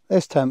 anyway.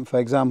 This tent, for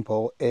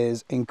example,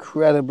 is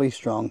incredibly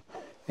strong,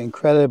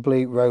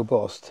 incredibly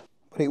robust,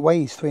 but it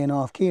weighs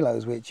 3.5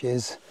 kilos, which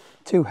is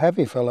too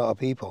heavy for a lot of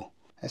people.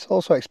 It's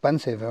also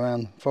expensive,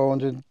 around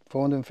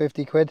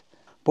 450 quid.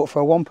 But for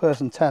a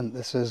one-person tent,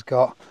 this has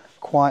got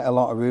quite a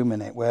lot of room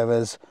in it,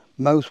 whereas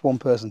most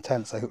one-person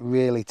tents are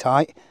really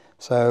tight.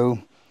 So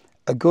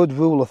a good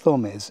rule of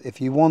thumb is, if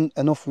you want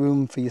enough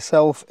room for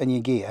yourself and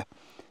your gear,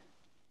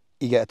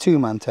 you get a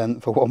 2-man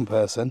tent for one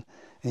person,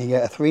 and you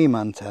get a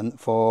 3-man tent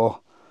for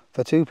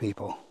 2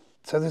 people.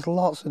 So there's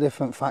lots of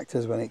different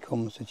factors when it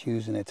comes to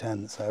choosing a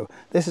tent. So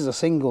this is a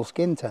single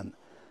skin tent,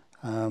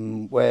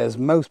 whereas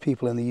most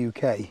people in the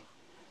UK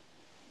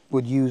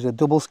would use a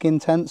double skin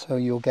tent. So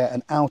you'll get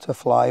an outer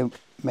fly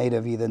made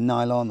of either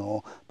nylon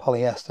or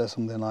polyester,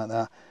 something like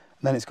that.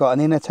 And then it's got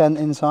an inner tent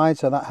inside,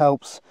 so that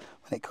helps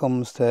when it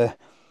comes to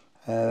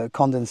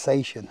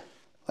condensation.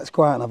 Let's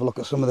go out and have a look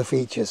at some of the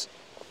features.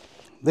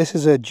 This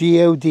is a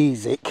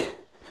geodesic,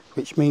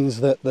 which means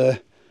that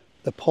the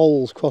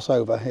poles cross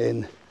over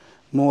in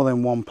more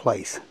than one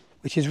place,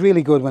 which is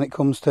really good when it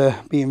comes to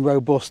being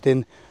robust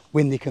in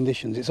windy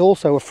conditions. It's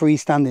also a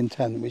freestanding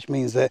tent, which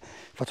means that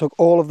if I took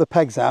all of the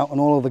pegs out and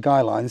all of the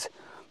guy lines,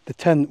 the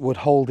tent would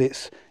hold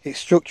its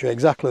structure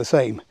exactly the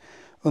same,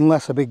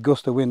 unless a big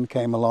gust of wind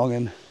came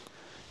along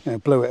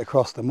and blew it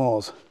across the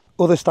moors.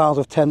 Other styles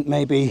of tent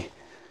may be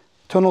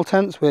tunnel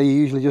tents, where you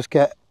usually just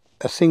get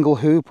a single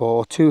hoop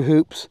or 2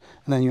 hoops,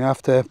 and then you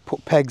have to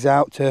put pegs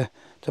out to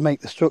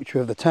make the structure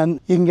of the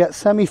tent. You can get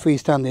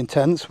semi-freestanding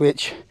tents,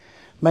 which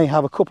may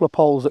have a couple of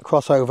poles that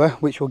cross over,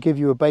 which will give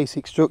you a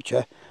basic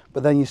structure,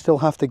 but then you still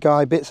have to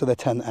guy bits of the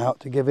tent out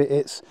to give it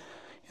its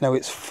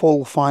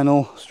full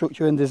final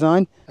structure and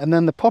design. And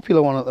then the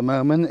popular one at the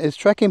moment is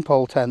trekking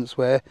pole tents,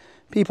 where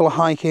people are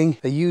hiking,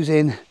 they're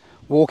using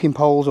walking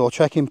poles or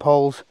trekking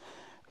poles,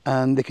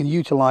 and they can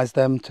utilize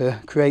them to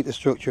create the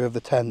structure of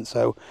the tent.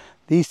 So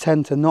these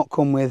tend to not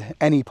come with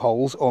any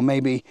poles, or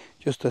maybe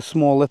just a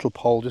small little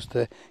pole just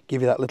to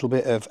give you that little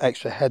bit of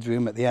extra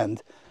headroom at the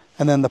end.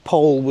 And then the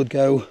pole would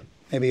go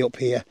maybe up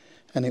here,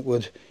 and it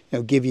would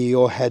give you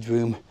your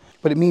headroom.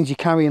 But it means you're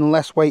carrying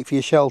less weight for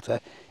your shelter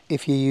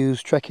if you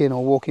use trekking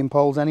or walking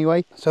poles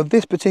anyway. So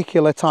this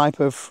particular type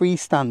of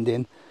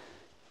freestanding,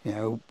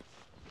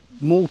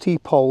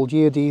 multi-pole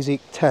geodesic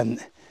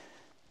tent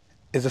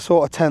is the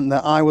sort of tent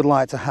that I would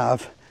like to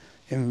have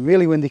in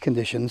really windy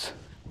conditions,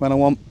 when I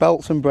want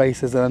belts and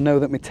braces and I know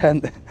that my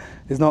tent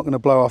is not going to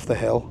blow off the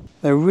hill.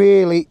 They're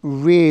really,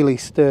 really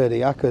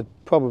sturdy. I could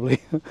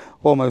probably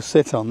almost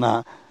sit on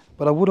that,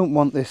 but I wouldn't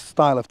want this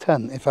style of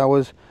tent if I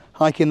was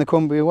hiking the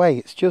Cumbria Way.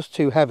 It's just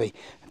too heavy.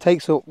 It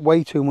takes up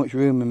way too much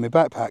room in my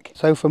backpack.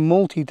 So for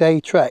multi-day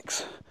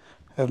treks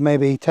of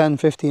maybe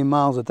 10-15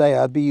 miles a day,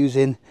 I'd be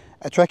using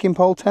a trekking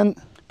pole tent.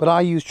 But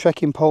I use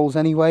trekking poles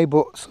anyway,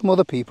 but some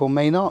other people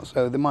may not,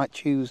 so they might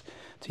choose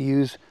to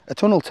use a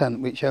tunnel tent,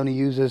 which only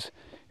uses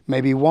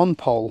maybe 1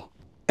 pole,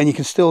 and you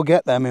can still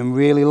get them in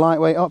really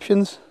lightweight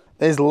options.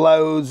 There's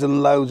loads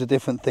and loads of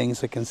different things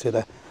to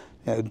consider.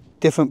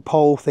 Different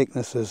pole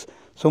thicknesses.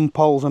 Some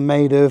poles are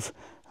made of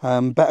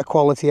better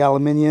quality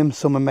aluminium,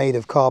 some are made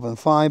of carbon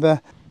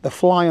fibre. The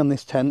fly on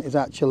this tent is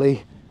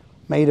actually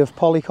made of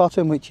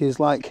polycotton, which is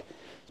like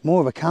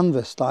more of a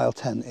canvas style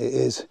tent. It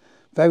is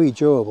very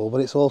durable, but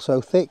it's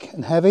also thick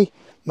and heavy.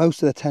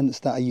 Most of the tents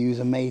that I use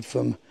are made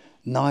from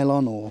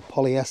nylon or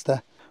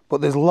polyester, but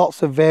there's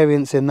lots of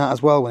variants in that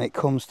as well when it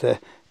comes to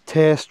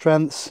tear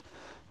strengths,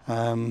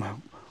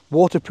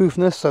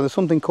 waterproofness. So there's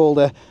something called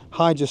a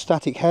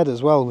hydrostatic head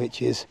as well,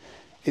 which is,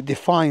 it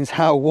defines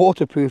how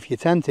waterproof your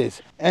tent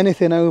is.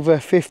 Anything over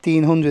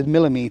 1500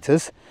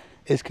 millimeters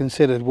is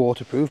considered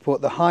waterproof,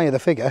 but the higher the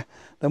figure,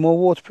 the more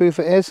waterproof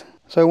it is.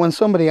 So when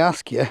somebody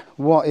asks you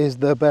what is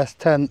the best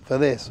tent for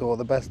this or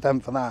the best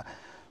tent for that,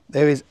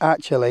 there is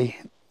actually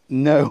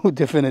no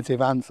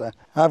definitive answer.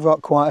 I've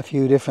got quite a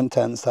few different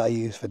tents that I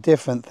use for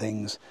different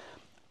things.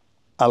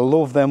 I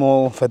love them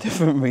all for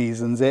different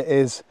reasons.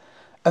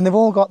 And they've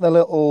all got their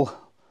little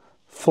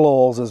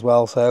flaws as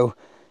well, so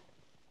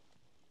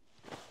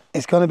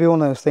it's going to be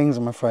one of those things,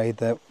 I'm afraid,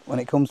 that when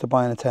it comes to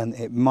buying a tent,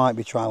 it might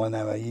be trial and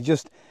error. You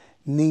just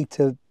need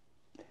to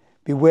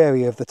be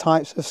wary of the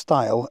types of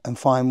style and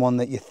find one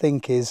that you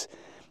think is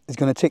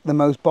going to tick the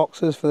most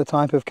boxes for the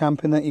type of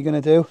camping that you're going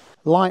to do.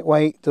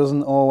 Lightweight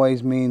doesn't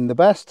always mean the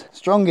best.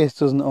 Strongest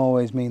doesn't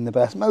always mean the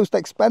best. Most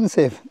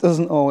expensive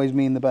doesn't always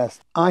mean the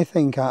best. I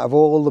think out of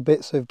all the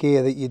bits of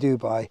gear that you do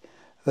buy,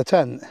 the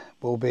tent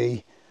will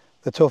be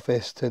the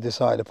toughest to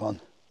decide upon.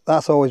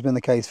 That's always been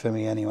the case for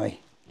me anyway.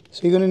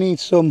 So you're going to need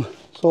some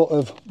sort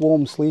of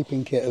warm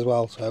sleeping kit as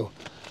well. So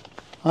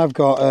I've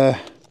got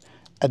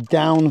a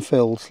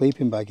down-filled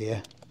sleeping bag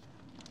here.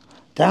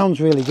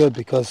 Down's really good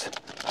because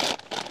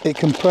it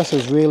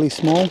compresses really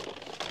small.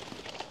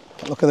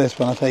 Look at this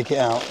when I take it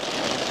out.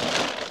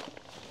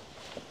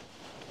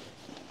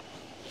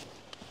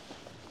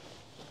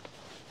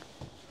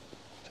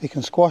 So you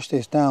can squash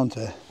this down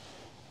to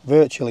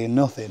virtually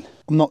nothing.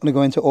 I'm not going to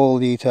go into all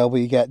the detail, but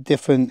you get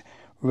different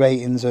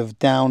ratings of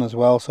down as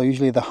well. So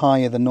usually the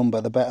higher the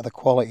number, the better the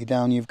quality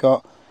down you've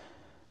got.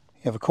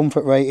 You have a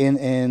comfort rating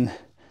in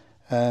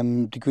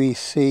degrees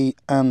C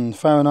and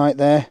Fahrenheit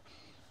there.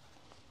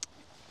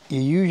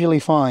 You usually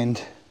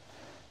find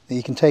that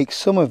you can take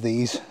some of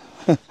these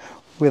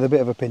with a bit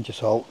of a pinch of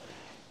salt.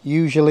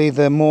 Usually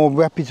the more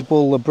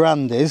reputable the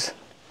brand is,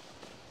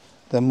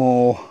 the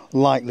more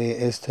likely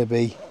it is to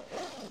be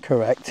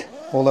correct,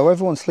 although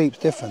everyone sleeps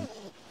different.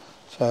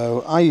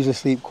 So I usually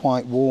sleep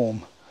quite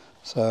warm,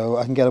 so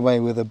I can get away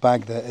with a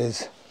bag that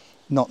is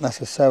not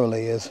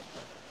necessarily as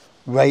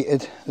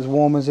rated as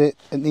warm as it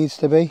needs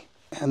to be.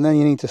 And then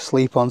you need to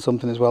sleep on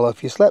something as well.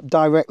 If you slept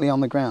directly on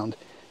the ground,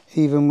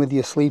 even with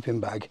your sleeping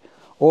bag,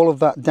 all of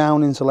that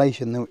down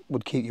insulation that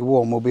would keep you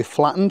warm will be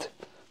flattened,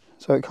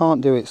 so it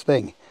can't do its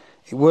thing.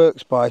 It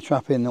works by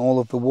trapping all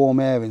of the warm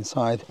air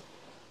inside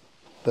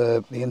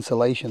the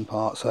insulation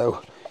part.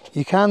 So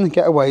you can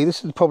get away,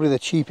 this is probably the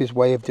cheapest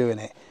way of doing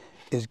it,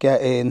 is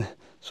getting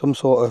some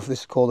sort of,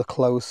 this is called a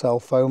closed cell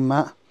foam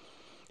mat.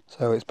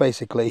 So it's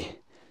basically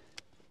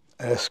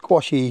a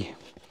squashy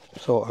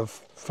sort of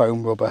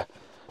foam rubber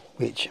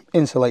which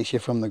insulates you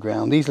from the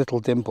ground. These little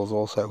dimples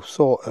also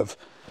sort of,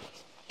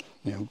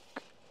 you know,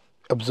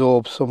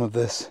 absorb some of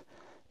this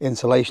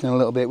insulation a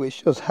little bit,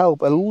 which does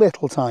help a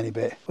little tiny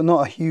bit, but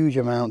not a huge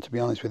amount, to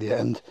be honest with you.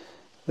 And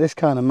this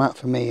kind of mat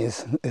for me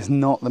is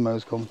not the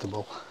most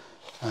comfortable.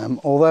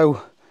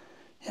 Although,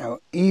 you know,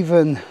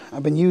 even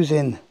I've been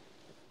using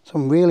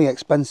some really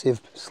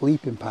expensive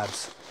sleeping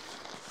pads.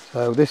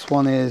 So this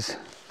one is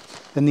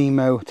the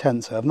Nemo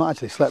Tensor. I've not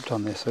actually slept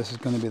on this, so this is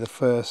going to be the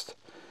first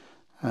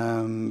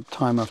time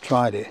I've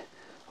tried it.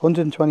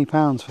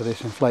 £120 for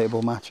this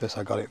inflatable mattress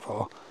I got it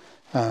for.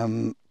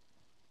 The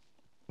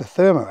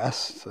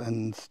Thermarest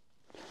and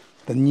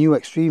the new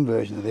extreme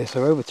version of this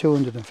are over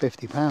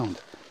 £250.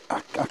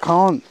 I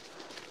can't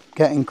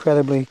get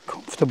incredibly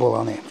comfortable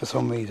on it for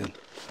some reason.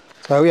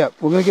 So yeah,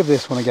 we're going to give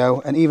this one a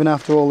go, and even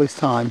after all this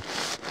time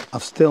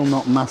I've still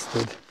not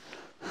mastered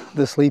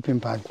the sleeping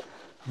pad.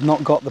 I've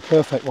not got the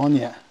perfect one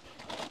yet.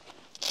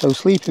 So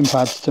sleeping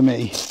pads to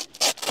me is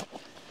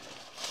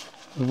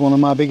one of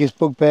my biggest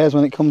bugbears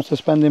when it comes to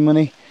spending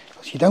money,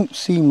 because you don't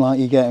seem like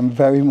you're getting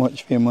very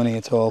much for your money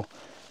at all.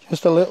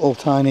 Just a little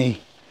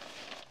tiny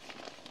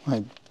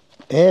like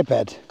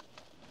airbed.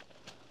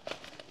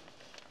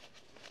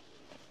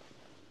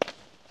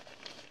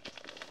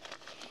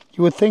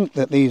 You would think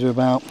that these are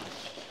about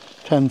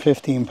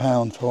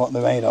 £10–15 for what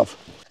they're made of,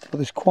 but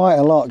there's quite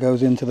a lot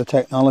goes into the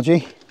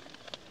technology.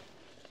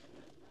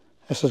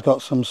 This has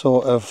got some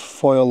sort of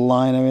foil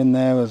liner in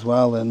there as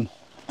well, and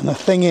the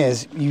thing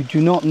is, you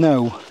do not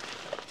know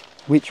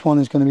which one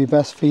is going to be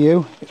best for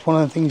you. It's one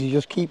of the things you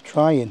just keep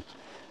trying,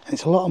 and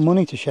it's a lot of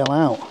money to shell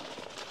out,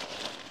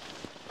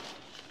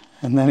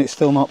 and then it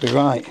still not be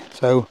right.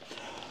 So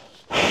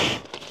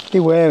be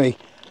wary.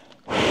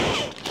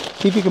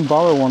 See if you can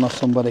borrow one off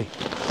somebody.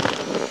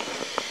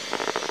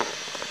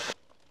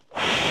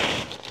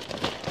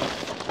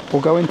 Or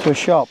go into a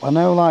shop. I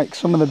know like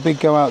some of the big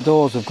Go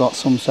Outdoors have got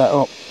some set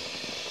up.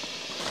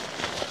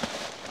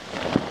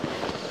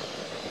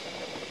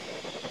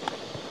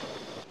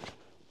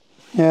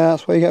 Yeah,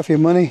 that's what you get for your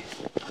money.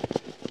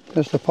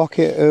 Just a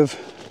pocket of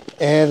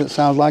air that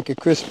sounds like a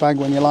crisp bag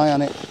when you lie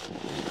on it.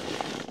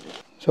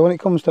 So when it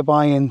comes to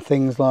buying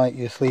things like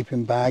your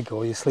sleeping bag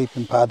or your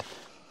sleeping pad,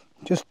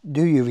 just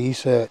do your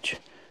research.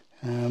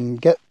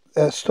 Get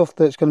stuff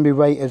that's going to be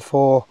rated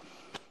for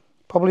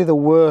probably the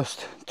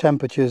worst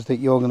temperatures that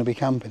you're going to be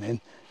camping in,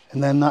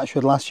 and then that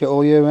should last you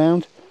all year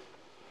round.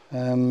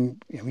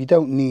 You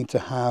don't need to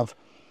have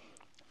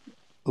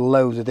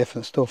loads of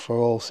different stuff for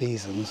all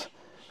seasons.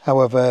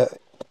 However,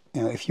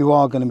 if you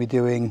are going to be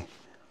doing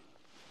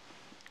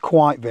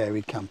quite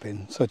varied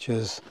camping, such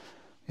as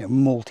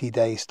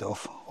multi-day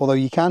stuff, although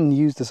you can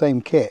use the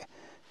same kit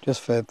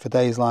just for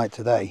days like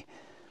today,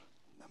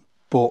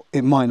 but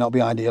it might not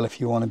be ideal if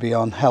you want to be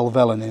on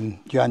Helvellyn in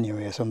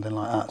January or something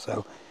like that.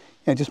 So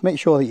yeah, just make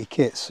sure that your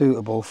kit's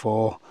suitable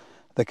for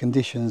the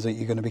conditions that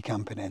you're going to be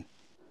camping in.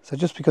 So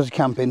just because you're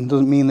camping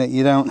doesn't mean that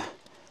you don't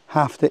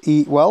have to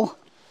eat well.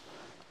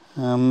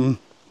 You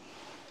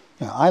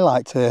know, I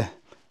like to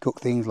cook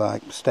things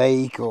like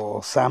steak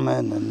or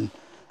salmon, and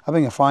I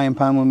bring a frying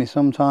pan with me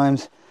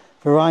sometimes.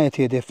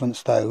 Variety of different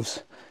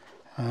stoves.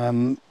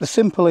 The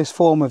simplest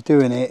form of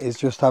doing it is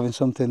just having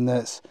something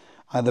that's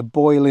either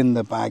boiling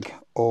the bag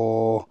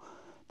or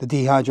the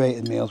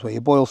dehydrated meals, where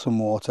you boil some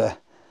water,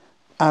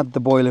 add the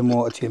boiling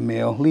water to your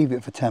meal, leave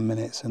it for 10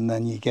 minutes, and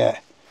then you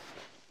get,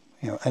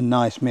 you know, a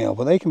nice meal.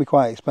 But they can be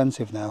quite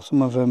expensive now.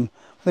 Some of them,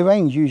 they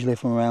range usually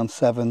from around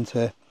 7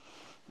 to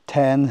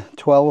 10,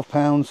 12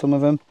 pounds, some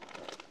of them.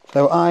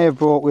 So I have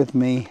brought with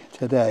me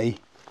today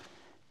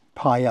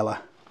paella,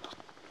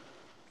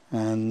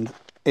 and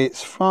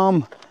it's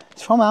from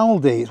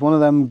Aldi. It's one of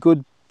them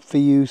good for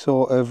you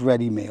sort of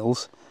ready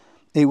meals.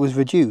 It was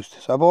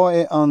reduced, so I bought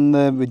it on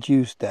the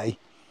reduced day,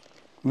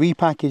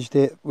 repackaged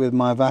it with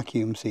my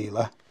vacuum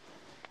sealer,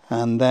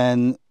 and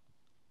then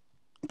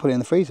put it in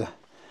the freezer.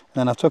 And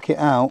then I took it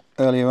out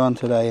earlier on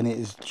today, and it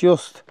is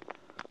just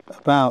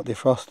about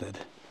defrosted.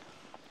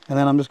 And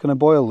then I'm just going to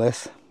boil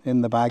this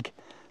in the bag,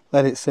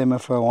 let it simmer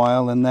for a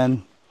while, and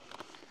then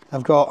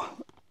I've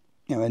got,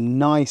 you know, a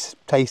nice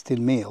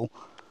tasting meal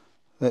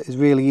that is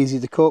really easy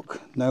to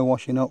cook, no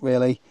washing up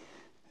really,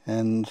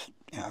 and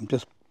yeah, I'm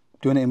just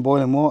doing it in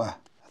boiling water.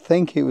 I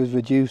think it was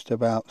reduced to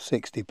about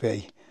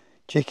 60p.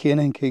 Chicken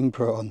and king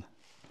prawn.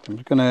 I'm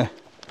just going to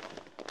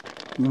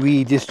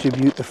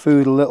redistribute the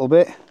food a little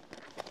bit,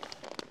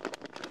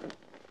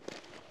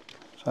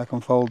 so I can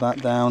fold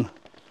that down.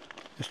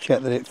 Just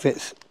check that it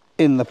fits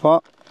in the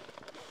pot.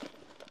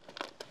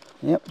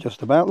 Yep,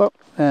 just about, look.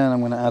 And I'm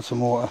going to add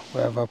some water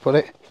wherever I put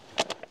it.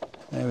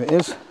 There it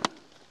is.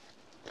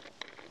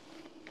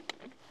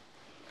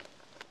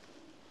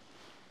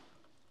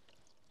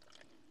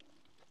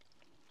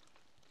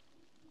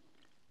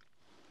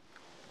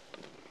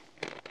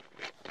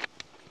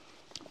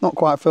 Not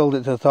quite filled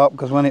it to the top,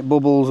 because when it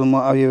bubbles and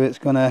what have you, it's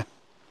going to,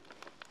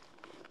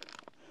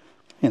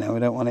 you know, we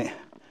don't want it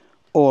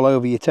all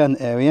over your tent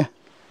area.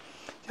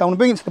 So I'm going to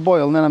bring it to the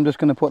boil, and then I'm just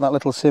going to put that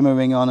little simmer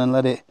ring on and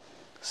let it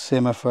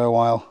simmer for a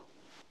while.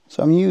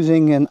 So I'm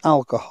using an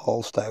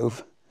alcohol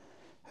stove,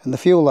 and the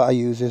fuel that I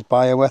use is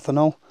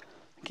bioethanol.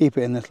 Keep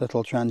it in this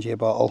little Trangia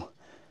bottle.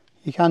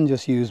 You can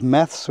just use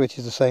meths, which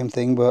is the same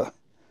thing, but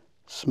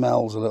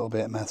smells a little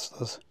bit, meths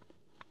does,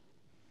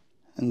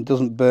 and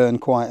doesn't burn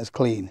quite as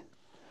clean.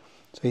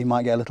 So you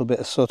might get a little bit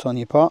of soot on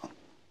your pot.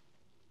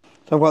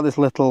 So I've got this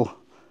little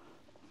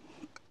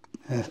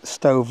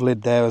stove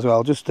lid there as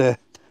well, just to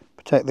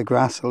protect the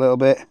grass a little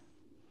bit.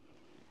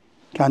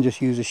 You can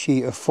just use a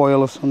sheet of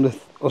foil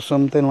or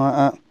something like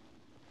that.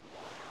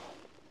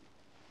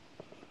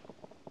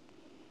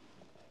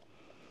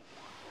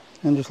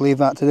 And just leave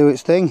that to do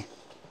its thing.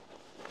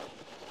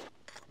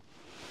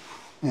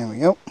 There we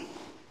go.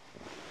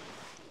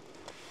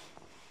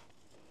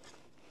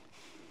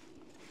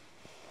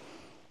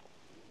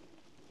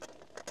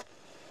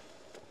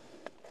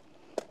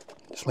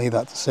 Just leave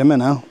that to simmer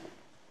now.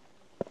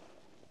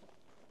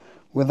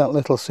 With that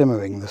little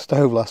simmering, the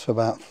stove lasts for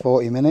about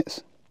 40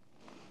 minutes.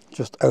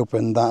 Just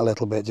opened that a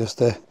little bit just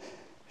to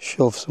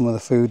shove some of the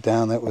food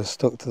down that was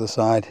stuck to the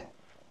side.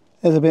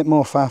 There's a bit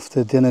more faff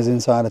to dinners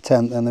inside a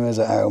tent than there is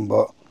at home,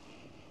 but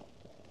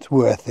it's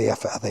worth the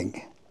effort, I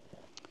think.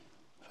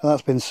 So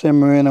that's been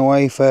simmering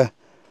away for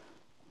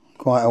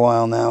quite a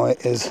while now.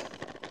 It is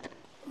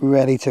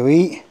ready to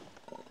eat.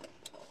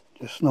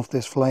 Just snuff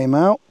this flame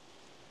out.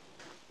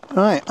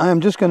 Right, I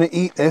am just going to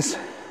eat this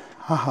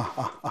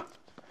out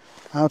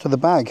of the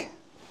bag.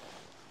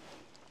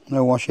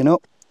 No washing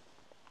up.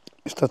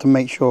 Just have to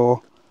make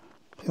sure.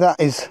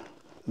 That is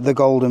the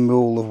golden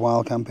rule of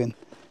wild camping,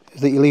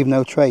 is that you leave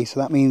no trace. So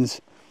that means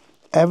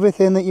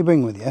everything that you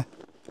bring with you,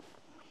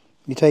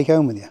 you take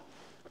home with you.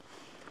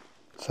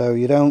 So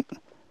you don't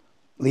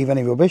leave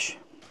any rubbish.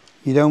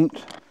 You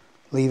don't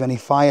leave any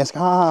fire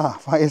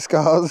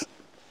scars.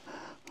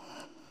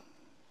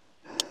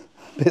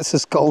 Bits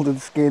of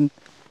scalded skin.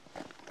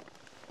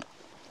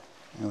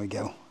 There we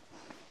go.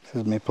 This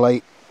is my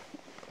plate.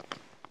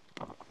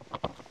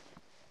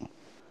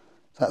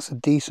 That's a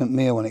decent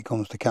meal when it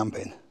comes to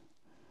camping.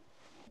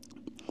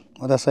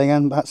 What did I say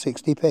again? About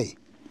 60p.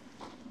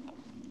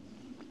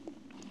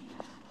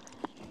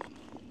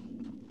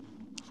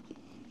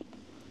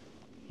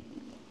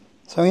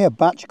 So yeah,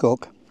 batch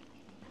cook.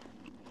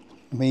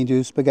 I mean,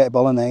 do spaghetti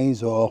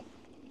bolognese or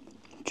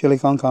chili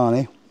con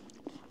carne.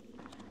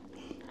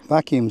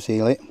 Vacuum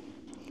seal it.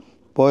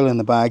 Boil in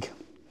the bag.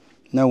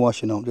 No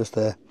washing up, just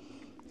a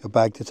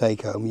bag to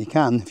take home. You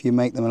can, if you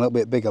make them a little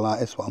bit bigger like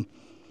this one,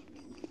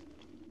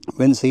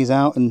 rinse these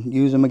out and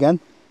use them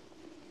again.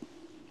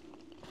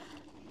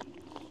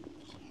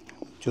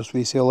 Just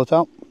reseal the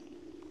top.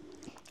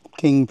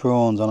 King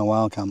prawns on a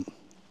wild camp.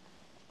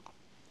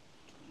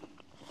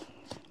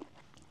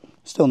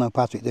 Still no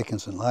Patrick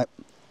Dickinson like.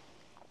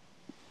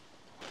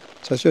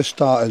 So it's just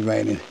started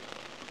raining.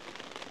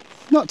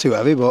 Not too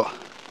heavy, but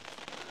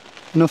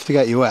enough to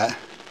get you wet.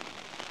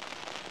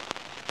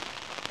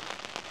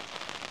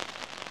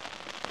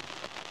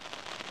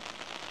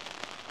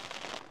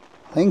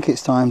 I think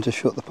it's time to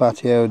shut the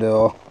patio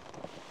door.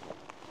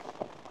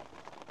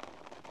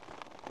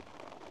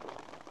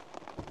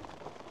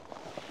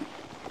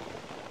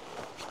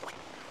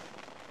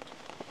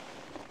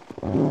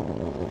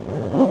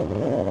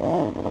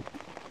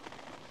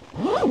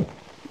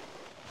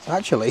 It's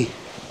actually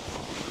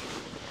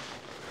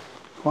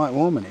quite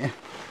warm in here.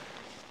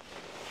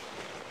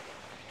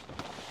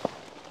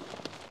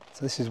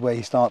 So this is where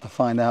you start to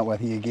find out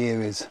whether your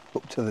gear is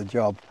up to the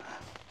job.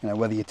 You know,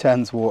 whether your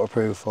tent's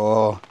waterproof,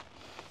 or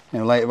you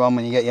know, later on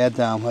when you get your head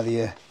down, whether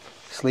your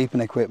sleeping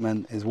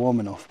equipment is warm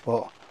enough.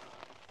 But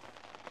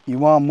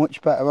you are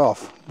much better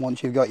off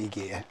once you've got your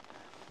gear,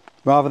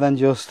 rather than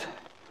just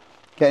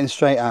getting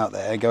straight out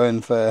there,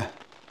 going for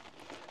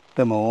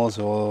the moors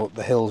or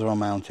the hills or a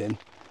mountain.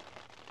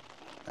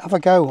 Have a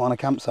go on a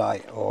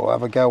campsite, or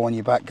have a go on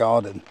your back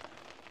garden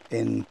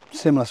in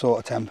similar sort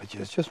of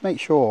temperatures. Just make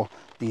sure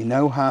that you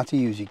know how to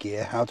use your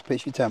gear, how to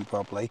pitch your tent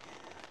properly,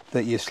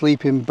 that your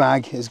sleeping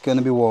bag is going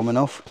to be warm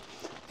enough,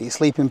 that your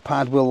sleeping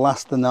pad will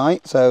last the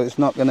night, so it's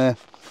not going to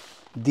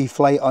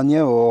deflate on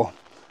you, or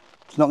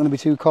it's not going to be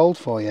too cold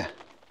for you.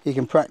 You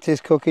can practice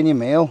cooking your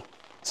meal,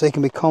 so you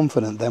can be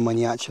confident then when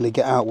you actually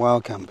get out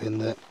wild camping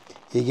that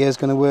your gear's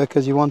going to work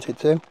as you want it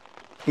to.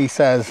 He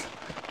says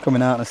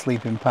coming out in a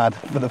sleeping pad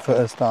for the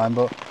first time,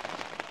 but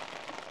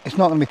it's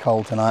not going to be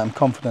cold tonight. I'm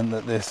confident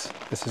that this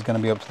is going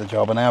to be up to the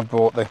job, and I have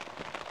brought the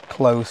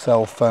closed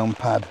cell foam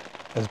pad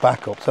as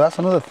backup, so that's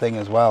another thing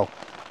as well.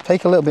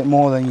 Take a little bit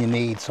more than you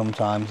need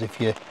sometimes if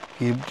you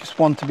just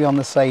want to be on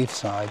the safe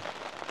side.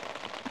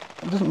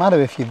 It doesn't matter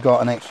if you've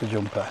got an extra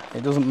jumper,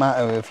 it doesn't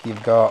matter if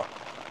you've got,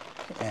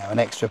 you know, an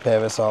extra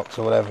pair of socks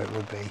or whatever it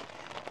would be.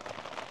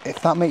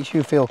 If that makes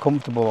you feel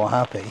comfortable or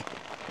happy,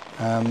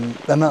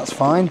 then that's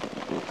fine.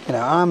 You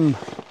know,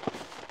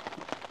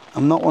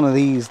 I'm not one of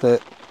these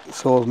that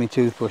saws me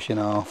toothbrush in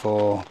half,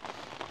 or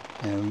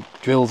you know,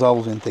 drills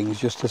holes in things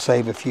just to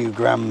save a few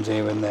grams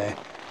here and there.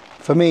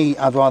 For me,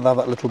 I'd rather have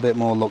that little bit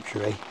more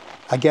luxury.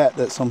 I get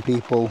that some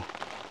people,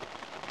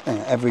 you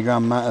know, every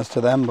gram matters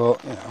to them,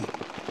 but you know,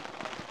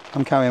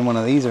 I'm carrying one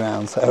of these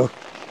around, so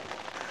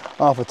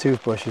half a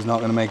toothbrush is not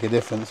going to make a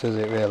difference, is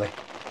it really?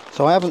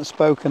 So I haven't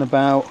spoken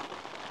about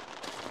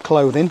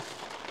clothing.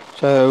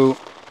 So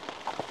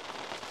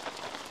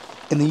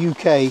in the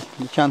UK,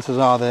 the chances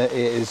are that it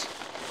is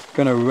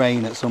going to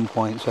rain at some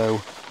point,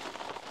 so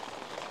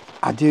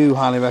I do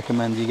highly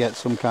recommend you get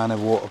some kind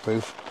of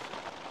waterproof.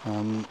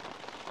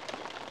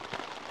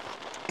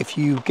 If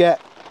you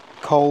get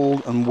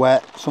cold and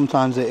wet,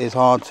 sometimes it is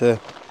hard to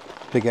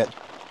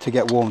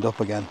get warmed up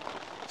again.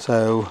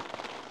 So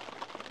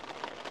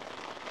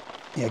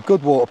yeah,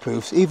 good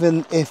waterproofs,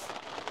 even if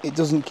it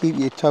doesn't keep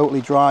you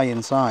totally dry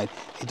inside,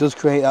 it does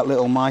create that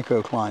little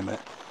microclimate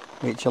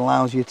which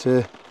allows you to,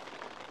 you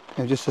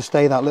know, just to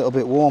stay that little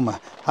bit warmer.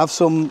 Have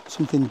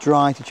something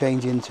dry to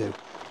change into,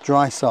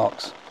 dry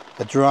socks,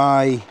 a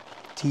dry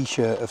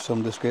t-shirt of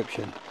some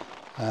description.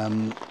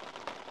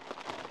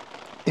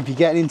 If you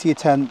get into your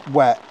tent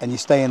wet and you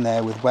stay in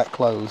there with wet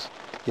clothes,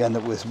 you end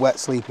up with wet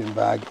sleeping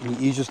bag,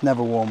 you just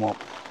never warm up.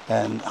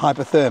 And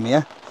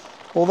hypothermia,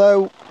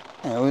 although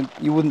you know,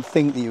 you wouldn't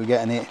think that you were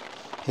getting it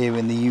here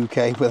in the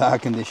UK with our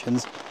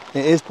conditions,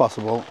 it is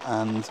possible,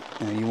 and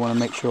you know, you want to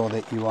make sure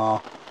that you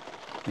are,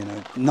 you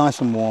know,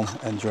 nice and warm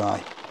and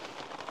dry.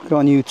 Got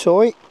a new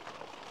toy.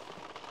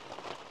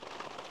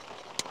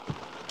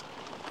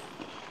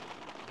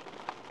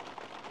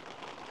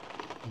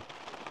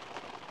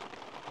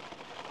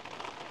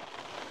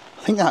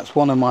 I think that's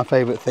one of my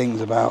favourite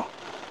things about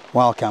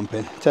wild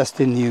camping,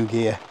 testing new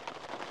gear.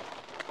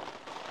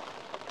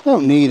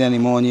 Don't need any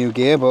more new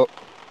gear, but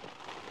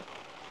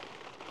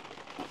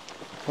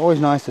always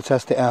nice to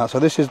test it out. So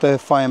this is the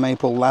fire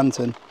maple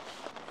lantern,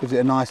 gives it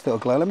a nice little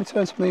glow. Let me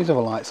turn some of these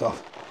other lights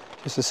off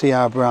just to see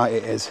how bright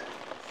it is.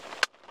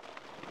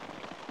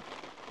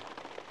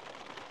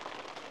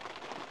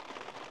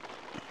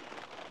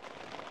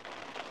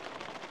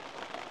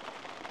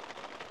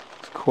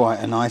 It's quite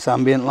a nice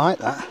ambient light,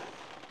 that.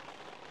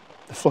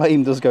 The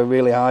flame does go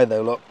really high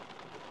though, look.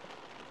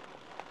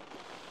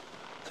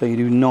 So you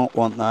do not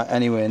want that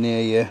anywhere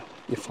near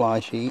your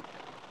fly sheet.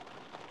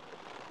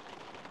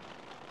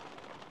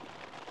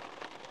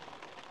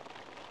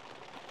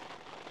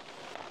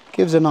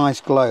 Gives a nice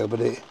glow,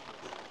 but it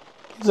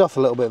gives off a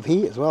little bit of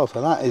heat as well,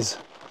 so that is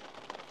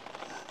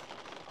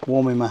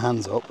warming my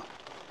hands up,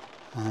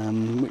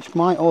 which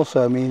might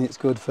also mean it's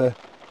good for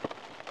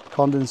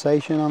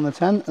condensation on the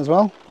tent as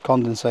well.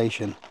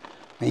 Condensation,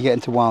 when you get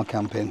into wild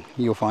camping,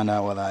 you'll find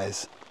out what that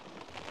is.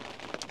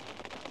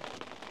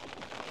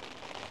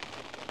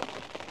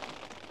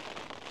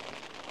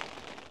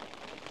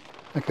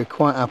 I could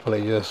quite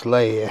happily just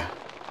lay here,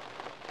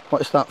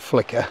 watch that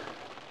flicker,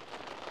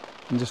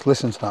 and just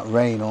listen to that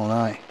rain all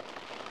night.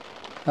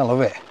 I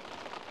love it.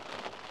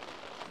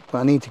 But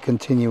I need to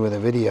continue with the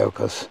video,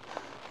 because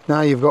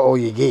now you've got all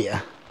your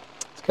gear,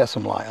 let's get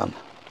some light on.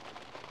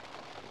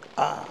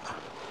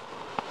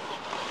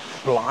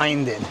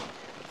 Blinding.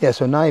 Yeah,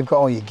 so now you've got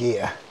all your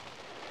gear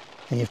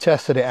and you've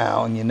tested it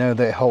out and you know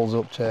that it holds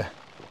up to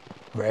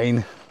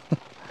rain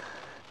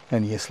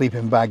and your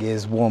sleeping bag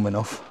is warm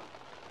enough.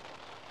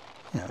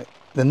 You know,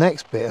 the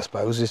next bit, I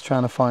suppose, is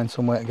trying to find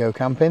somewhere to go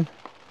camping,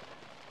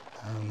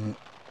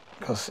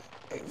 because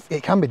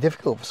it can be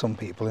difficult for some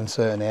people in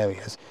certain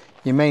areas.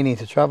 You may need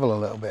to travel a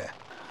little bit.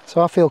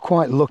 So I feel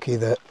quite lucky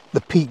that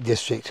the Peak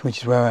District, which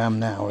is where I am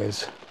now,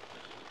 is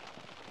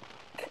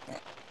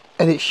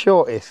at its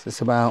shortest.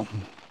 It's about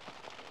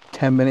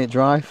 10-minute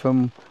drive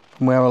from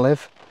where I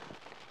live.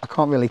 I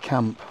can't really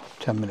camp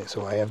 10 minutes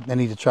away. I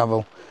need to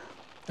travel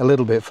a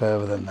little bit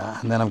further than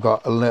that, and then I've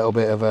got a little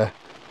bit of a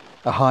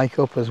hike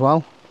up as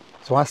well.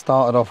 So I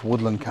started off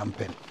woodland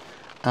camping,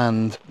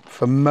 and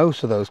for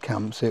most of those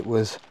camps it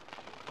was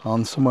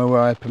on somewhere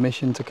where I had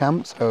permission to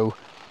camp. So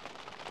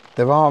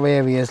there are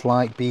areas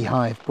like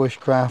Beehive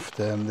Bushcraft,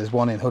 there's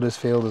one in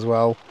Huddersfield as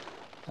well,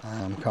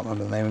 can't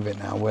remember the name of it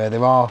now, where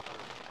there are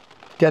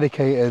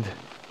dedicated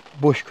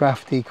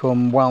bushcrafty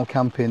come wild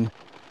camping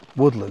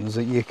woodlands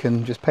that you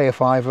can just pay a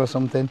 £5 or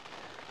something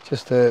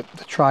just to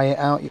try it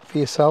out for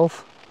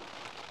yourself.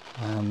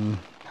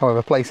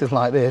 However, places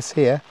like this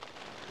here,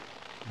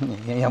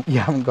 you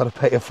haven't got to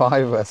pay a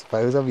 £5, I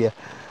suppose, have you?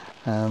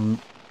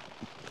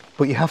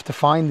 But you have to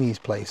find these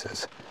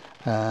places.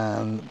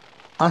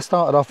 I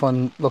started off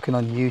on looking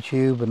on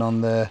YouTube and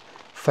on the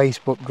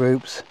Facebook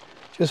groups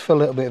just for a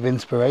little bit of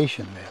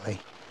inspiration, really.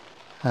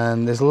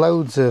 And there's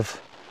loads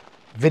of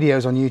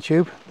videos on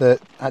YouTube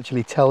that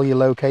actually tell you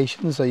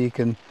locations, so you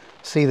can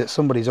see that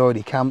somebody's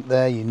already camped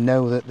there. You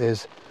know that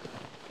there's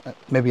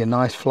maybe a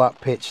nice flat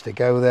pitch to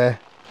go there.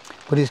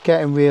 But it's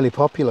getting really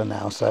popular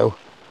now, so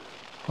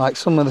like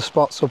some of the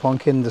spots up on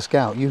Kinder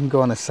Scout, you can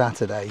go on a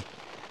Saturday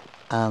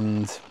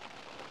and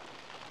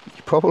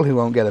you probably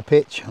won't get a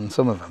pitch on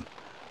some of them,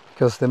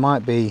 because there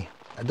might be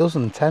a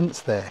dozen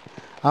tents there.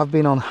 I've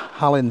been on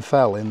Hallin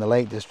Fell in the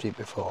Lake District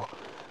before,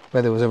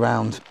 where there was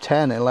around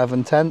 10,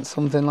 11 tents,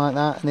 something like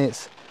that, and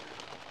it's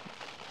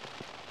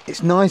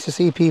nice to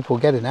see people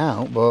getting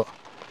out, but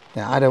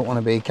yeah, I don't want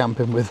to be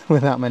camping with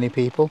that many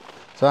people,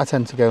 so I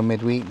tend to go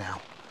midweek now.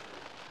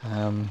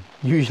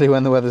 Usually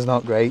when the weather's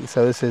not great,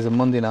 so this is a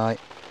Monday night,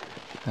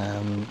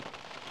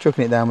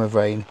 chucking it down with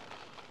rain.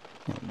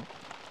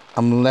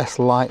 I'm less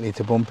likely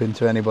to bump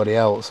into anybody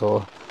else,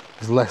 or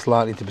there's less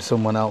likely to be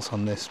someone else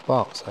on this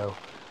spot. So,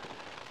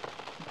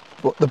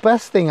 but the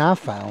best thing I've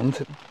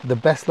found, the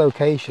best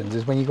locations,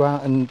 is when you go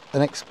out and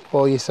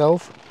explore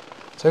yourself.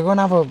 So go and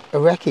have a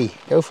recce,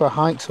 go for a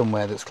hike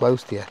somewhere that's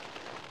close to you,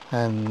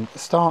 and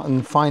start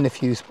and find a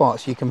few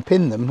spots. You can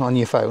pin them on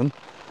your phone,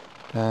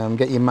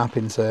 get your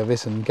mapping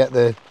service and get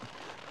the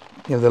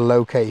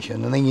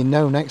location, and then you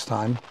know next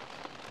time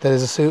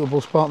there's a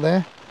suitable spot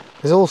there.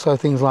 There's also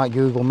things like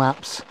Google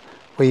Maps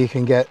where you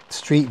can get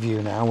Street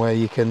View now, where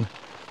you can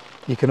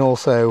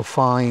also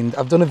find,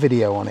 I've done a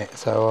video on it,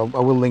 so I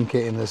will link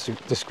it in the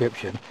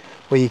description,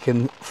 where you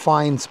can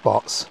find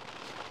spots.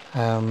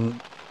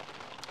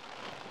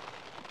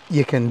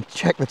 You can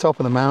check the top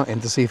of the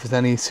mountain to see if there's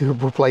any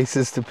suitable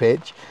places to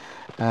pitch.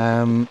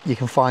 You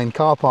can find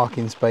car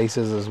parking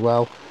spaces as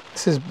well.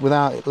 This is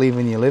without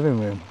leaving your living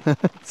room.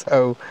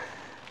 So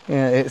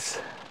yeah,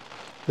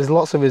 there's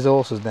lots of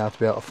resources now to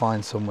be able to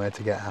find somewhere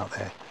to get out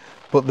there.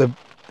 But the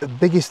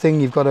biggest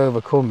thing you've got to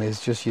overcome is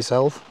just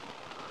yourself.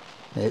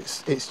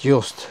 It's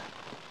just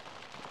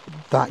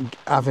that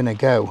having a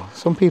go.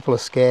 Some people are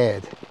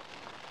scared.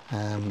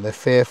 They're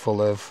fearful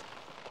of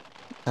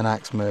an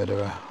axe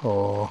murderer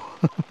or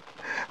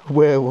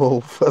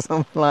werewolf or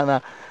something like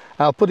that.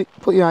 I'll put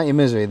you out your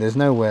misery. There's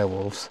no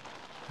werewolves.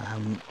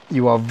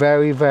 You are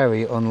very,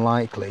 very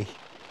unlikely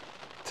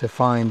to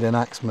find an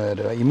axe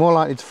murderer. You're more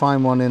likely to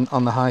find one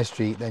on the high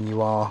street than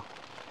you are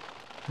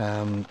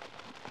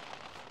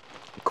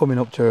coming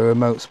up to a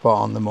remote spot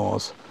on the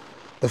moors.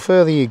 The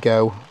further you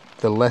go,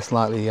 the less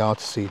likely you are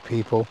to see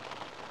people.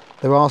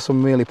 There are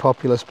some really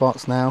popular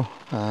spots now,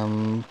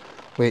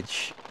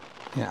 which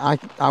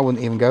I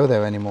wouldn't even go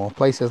there anymore.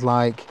 Places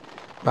like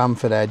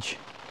Bamford Edge,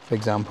 for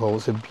example,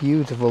 it's a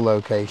beautiful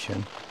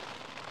location,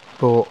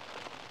 but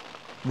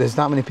there's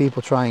that many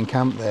people try and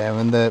camp there,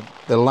 and the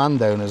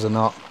landowners are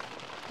not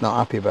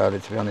happy about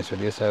it, to be honest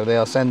with you. So they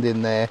are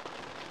sending their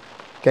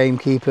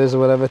gamekeepers or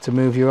whatever to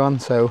move you on.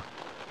 So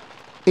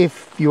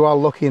if you are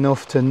lucky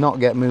enough to not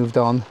get moved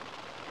on,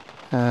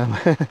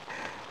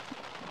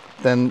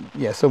 then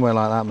yeah, somewhere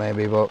like that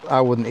maybe, but I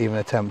wouldn't even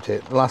attempt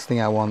it. The last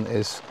thing I want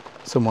is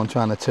someone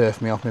trying to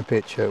turf me off my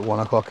pitch at 1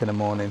 o'clock in the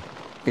morning,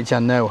 which I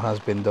know has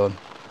been done.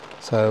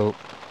 So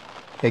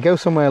yeah, go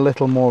somewhere a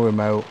little more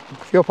remote.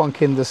 If you're up on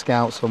Kinder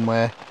Scout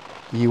somewhere,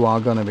 you are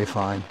going to be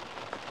fine.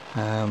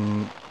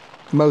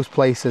 Most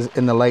places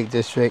in the Lake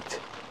District,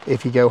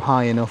 if you go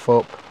high enough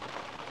up,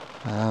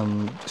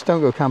 just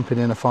don't go camping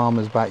in a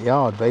farmer's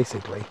backyard,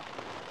 basically.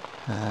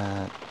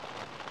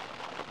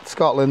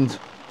 Scotland,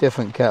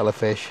 different kettle of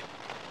fish.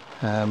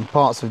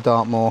 Parts of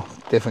Dartmoor,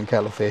 different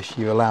kettle of fish.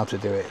 You're allowed to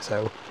do it,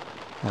 so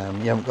you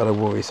haven't got to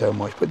worry so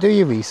much. But do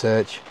your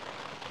research,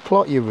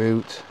 plot your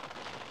route,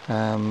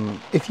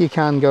 If you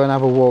can, go and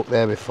have a walk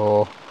there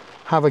before.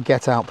 Have a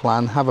get out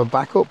plan, have a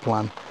backup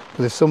plan,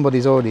 because if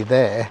somebody's already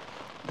there,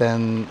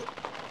 then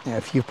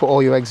if you put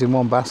all your eggs in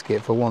one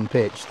basket for one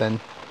pitch, then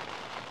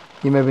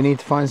you maybe need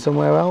to find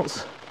somewhere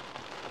else.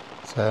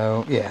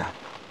 So yeah,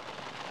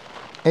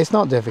 it's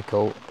not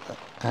difficult.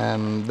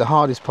 The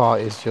hardest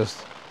part is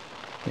just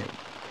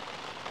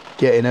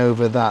getting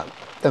over that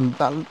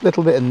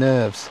little bit of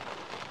nerves,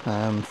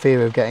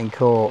 fear of getting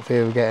caught,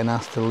 fear of getting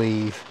asked to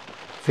leave,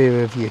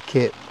 fear of your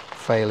kit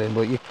failing.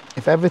 But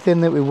if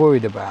everything that we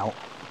worried about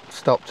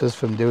stopped us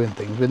from doing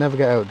things, we'd never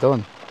get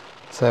outdone.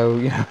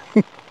 So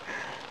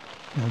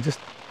just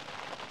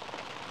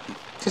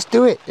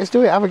do it. Just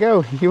do it. Have a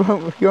go. You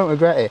won't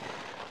regret it.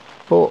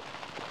 But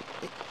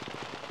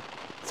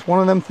it's one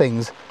of them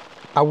things.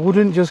 I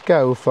wouldn't just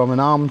go from an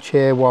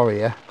armchair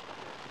warrior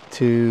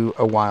to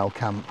a wild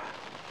camp.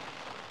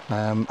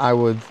 I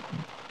would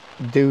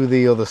do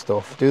the other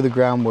stuff. Do the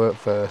groundwork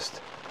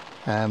first.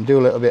 Do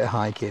a little bit of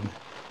hiking.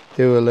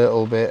 Do a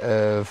little bit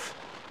of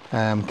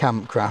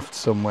campcraft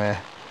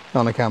somewhere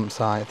on a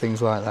campsite,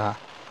 things like that.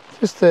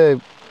 Just to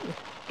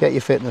get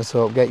your fitness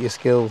up, get your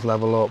skills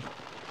level up,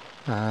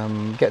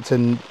 get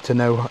to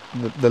know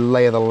the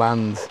lay of the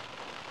land,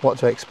 what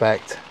to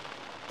expect,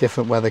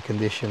 different weather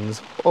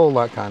conditions, all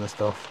that kind of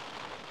stuff.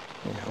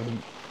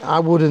 I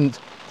wouldn't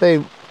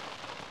say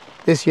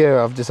this year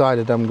I've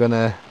decided I'm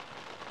gonna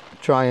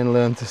try and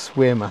learn to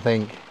swim, I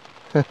think.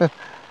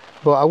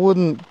 But I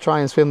wouldn't try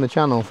and swim the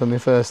channel for my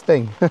first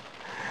thing.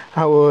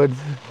 I would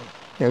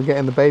get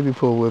in the baby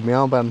pool with my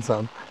armbands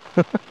on.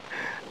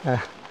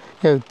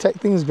 Take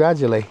things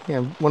gradually.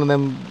 One of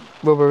them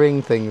rubber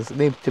ring things. It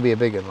needs to be a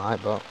big one, right?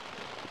 But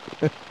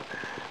but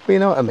you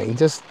know what I mean.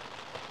 Just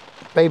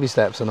baby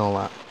steps and all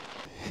that.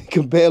 You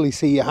can barely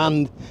see your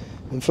hand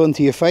in front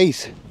of your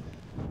face.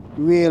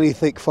 Really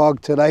thick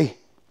fog today.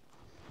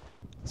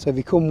 So if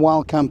you come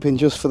wild camping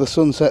just for the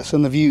sunsets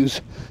and the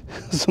views,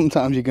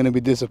 sometimes you're going to be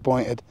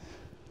disappointed.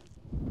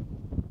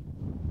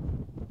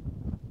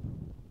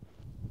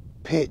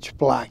 Pitch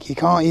black. You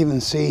can't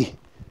even see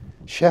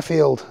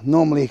Sheffield.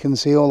 Normally you can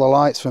see all the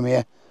lights from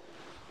here.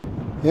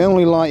 The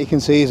only light you can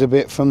see is a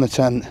bit from the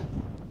tent.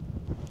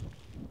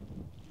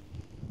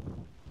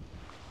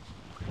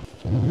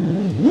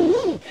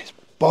 It's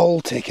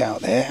Baltic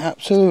out there,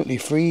 absolutely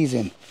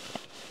freezing.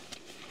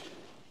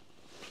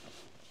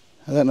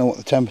 I don't know what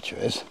the temperature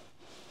is.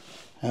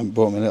 I haven't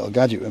brought my little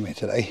gadget with me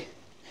today.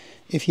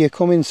 If you're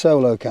coming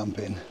solo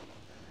camping,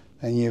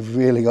 then you've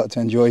really got to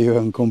enjoy your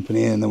own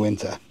company in the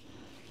winter.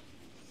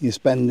 You're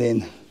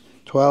spending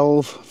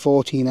 12,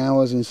 14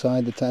 hours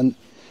inside the tent.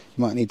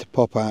 You might need to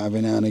pop out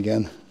every now and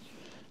again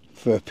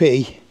for a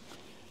pee.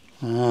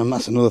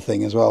 That's another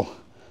thing as well.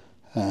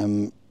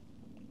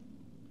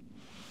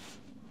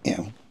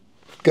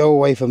 Go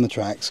away from the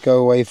tracks, go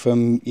away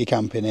from your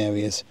camping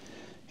areas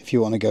if you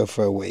want to go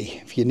for a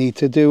wee. If you need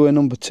to do a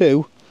number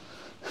 2,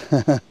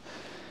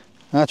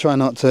 I try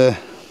not to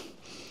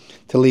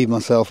leave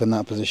myself in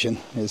that position.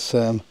 It's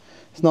not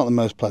the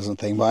most pleasant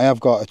thing, but I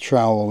have got a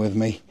trowel with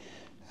me,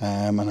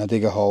 and I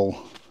dig a hole.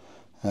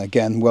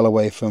 Again, well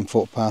away from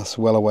footpaths,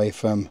 well away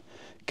from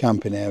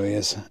camping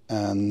areas,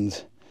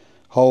 and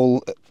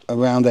hole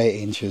around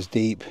 8 inches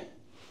deep.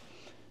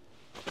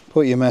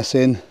 Put your mess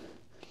in.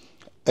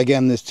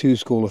 Again, there's 2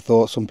 schools of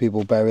thought. Some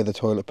people bury the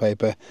toilet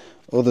paper,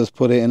 others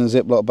put it in a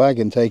Ziploc bag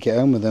and take it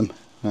home with them.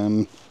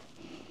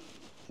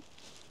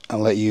 I'll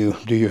let you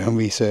do your own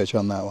research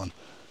on that one.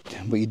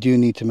 But you do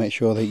need to make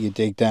sure that you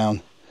dig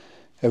down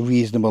a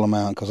reasonable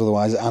amount, because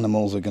otherwise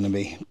animals are going to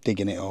be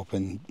digging it up,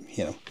 and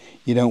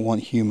you don't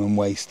want human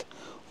waste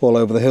all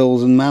over the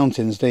hills and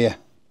mountains, do you?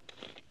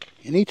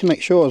 You need to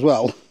make sure as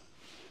well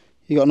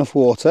you got enough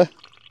water.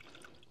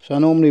 So I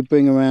normally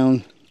bring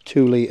around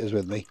 2 litres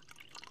with me,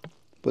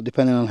 but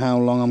depending on how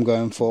long I'm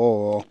going for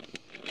or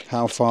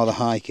how far the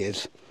hike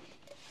is,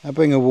 I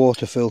bring a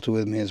water filter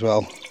with me as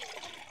well,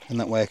 and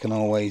that way I can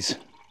always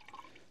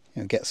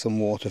get some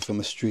water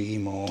from a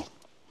stream or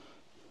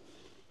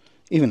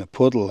even a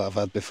puddle I've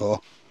had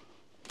before.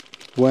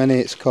 When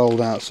it's cold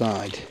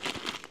outside,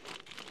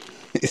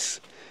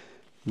 it's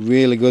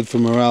really good for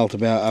morale to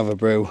be able to have a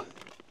brew.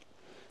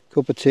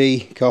 Cup of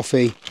tea,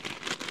 coffee.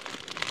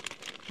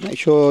 Make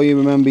sure you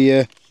remember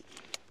your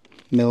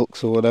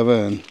milks or whatever,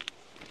 and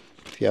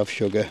if you have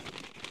sugar.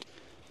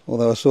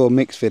 Although I saw a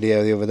mix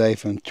video the other day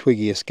from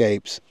Twiggy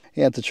Escapes.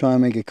 He had to try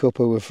and make a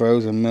cuppa with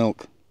frozen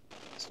milk.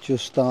 It's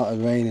just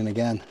started raining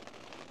again.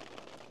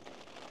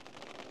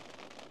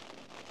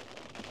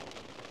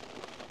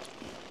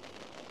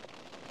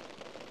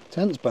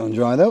 Tent's bone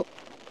dry though.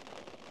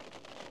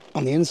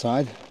 On the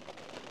inside,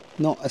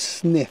 not a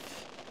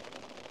sniff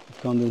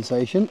of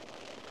condensation.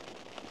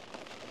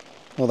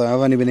 Although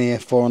I've only been here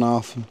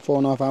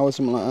 4.5 hours,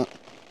 something like that.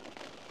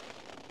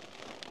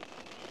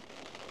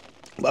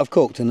 But I've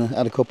cooked and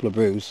had a couple of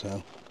brews,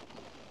 so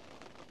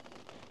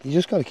you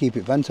just got to keep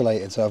it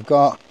ventilated. So I've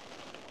got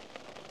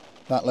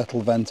that little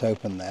vent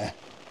open there,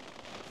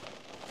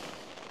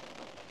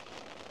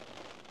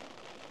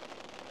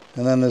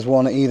 and then there's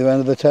one at either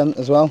end of the tent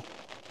as well.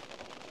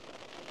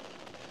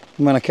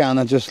 And when I can,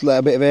 I just let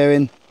a bit of air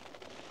in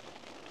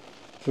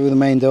through the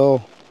main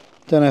door.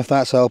 Don't know if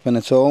that's helping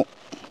at all.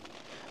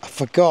 I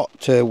forgot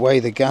to weigh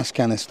the gas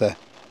canister.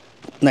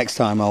 Next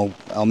time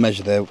I'll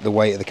measure the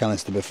weight of the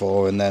canister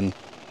before and then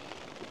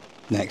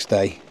next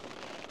day,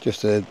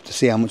 just to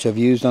see how much I've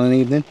used on an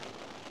evening.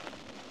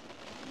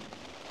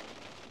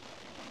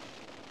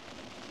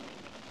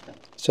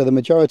 So the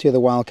majority of the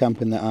wild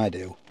camping that I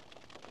do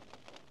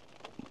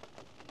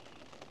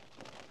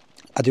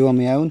on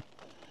my own,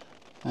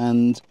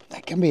 and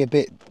it can be a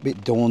bit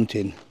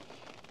daunting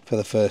for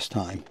the first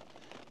time.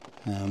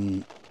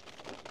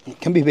 It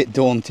can be a bit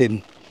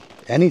daunting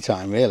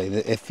anytime really,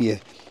 if you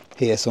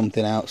hear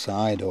something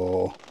outside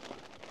or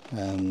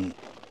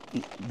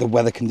the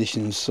weather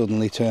conditions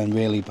suddenly turn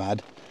really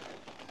bad.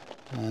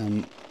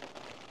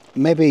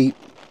 Maybe,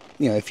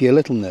 you know, if you're a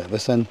little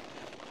nervous, then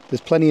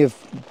there's plenty of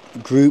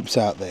groups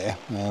out there,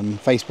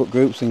 Facebook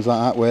groups, things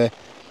like that, where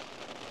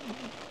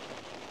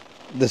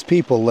there's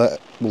people that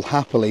will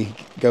happily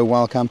go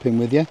wild camping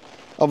with you.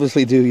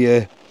 Obviously do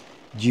your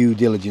due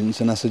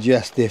diligence, and I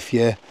suggest if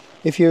you're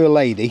a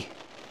lady,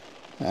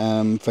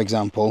 for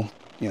example,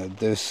 you know,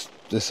 there's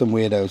some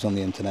weirdos on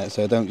the internet,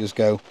 so don't just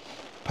go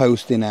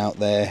posting out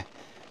there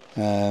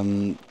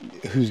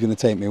who's going to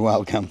take me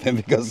wild camping,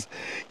 because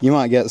you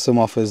might get some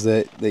offers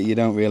that you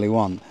don't really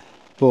want.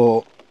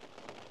 But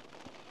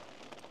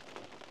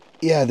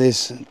yeah,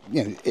 there's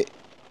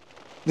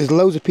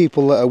loads of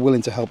people that are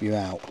willing to help you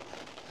out.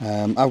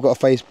 I've got a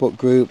Facebook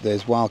group.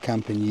 There's Wild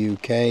Camping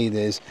UK.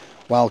 There's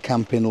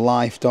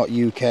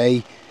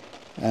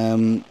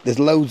wildcampinglife.uk. There's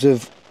loads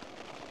of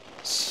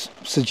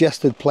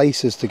suggested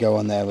places to go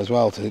on there as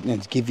well, to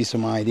give you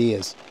some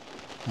ideas.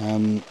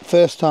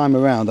 First time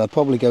around, I'd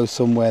probably go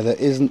somewhere that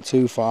isn't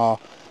too far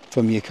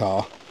from your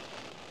car.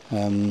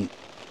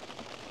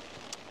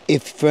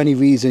 If for any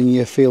reason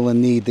you feel the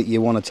need that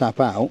you want to tap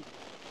out,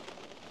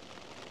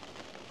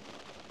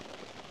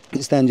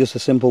 it's then just a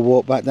simple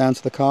walk back down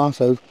to the car.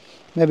 So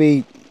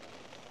maybe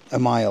a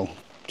mile,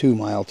 2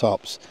 mile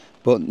tops,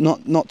 but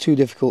not too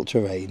difficult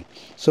terrain.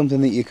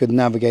 Something that you could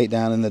navigate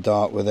down in the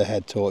dark with a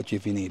head torch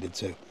if you needed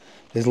to.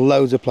 There's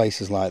loads of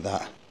places like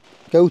that.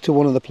 Go to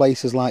one of the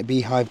places like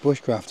Beehive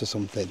Bushcraft or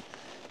something.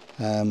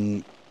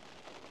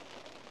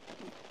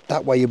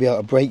 That way you'll be able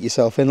to break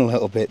yourself in a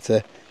little bit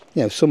to,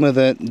 you know, some of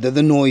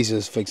the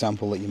noises, for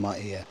example, that you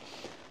might hear.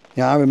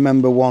 You know, I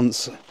remember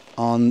once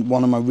on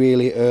one of my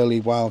really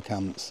early wild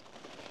camps,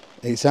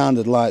 it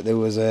sounded like there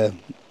was a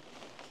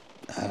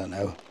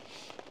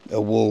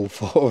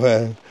wolf or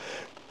a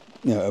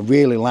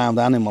really loud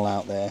animal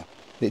out there.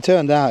 It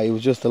turned out it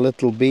was just a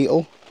little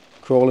beetle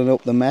crawling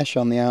up the mesh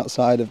on the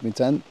outside of my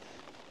tent,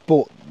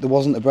 but there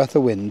wasn't a breath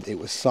of wind. It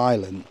was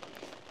silent,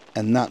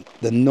 and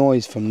the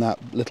noise from that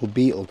little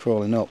beetle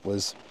crawling up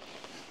was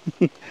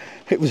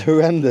it was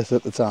horrendous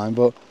at the time,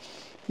 but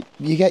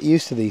you get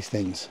used to these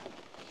things.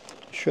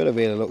 Should have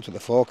really looked at the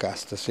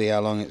forecast to see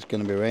how long it's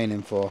going to be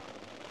raining for.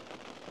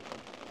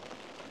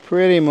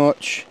 Pretty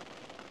much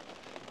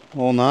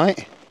all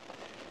night.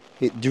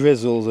 It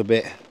drizzles a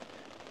bit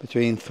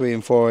between 3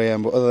 and 4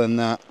 AM, but other than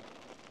that,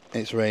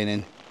 it's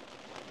raining.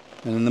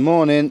 And in the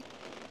morning,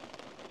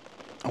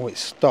 it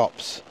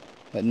stops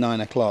at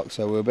 9 o'clock,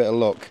 so with a bit of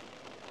luck,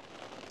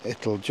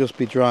 it'll just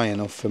be dry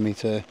enough for me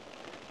to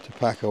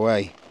pack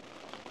away.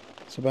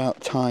 It's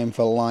about time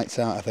for lights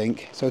out, I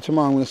think. So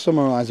tomorrow I'm going to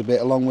summarise a bit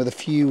along with a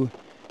few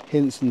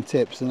hints and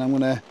tips, and I'm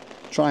going to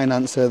try and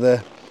answer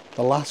the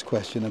last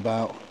question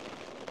about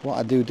what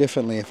I'd do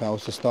differently if I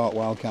was to start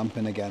wild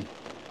camping again.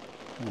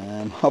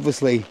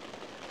 Obviously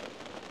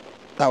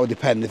that would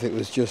depend if it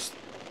was just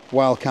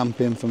wild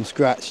camping from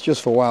scratch,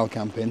 just for wild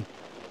camping,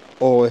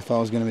 or if I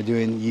was going to be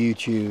doing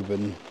YouTube,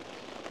 and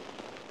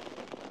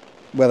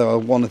whether I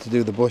wanted to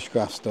do the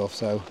bushcraft stuff.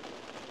 So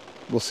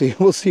we'll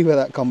see where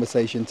that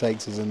conversation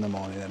takes us in the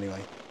morning.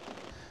 Anyway,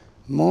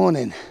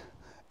 morning.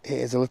 It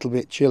is a little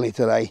bit chilly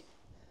today,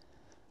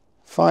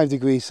 5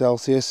 degrees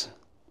Celsius.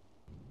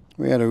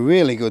 We had a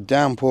really good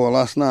downpour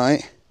last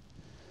night.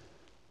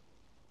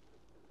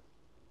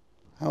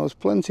 I was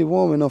plenty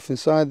warm enough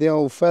inside the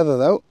old feather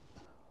though.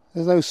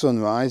 There's no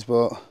sunrise,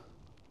 but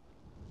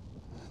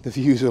the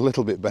views are a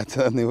little bit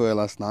better than they were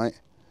last night.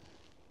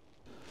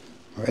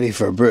 Ready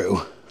for a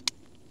brew.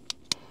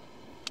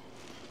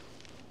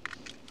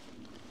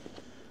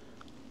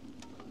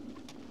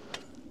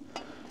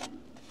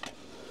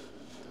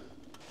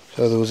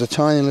 So there was a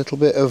tiny little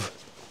bit of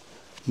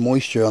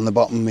moisture on the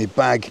bottom of my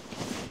bag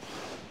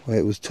where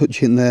it was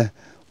touching the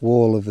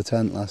wall of the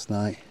tent last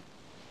night.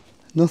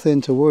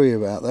 Nothing to worry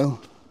about though.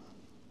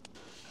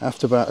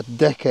 After about a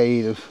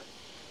decade of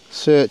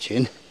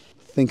searching,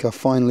 I think I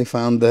finally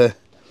found the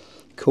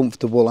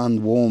comfortable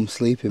and warm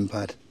sleeping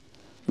pad,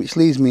 which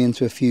leads me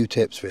into a few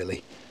tips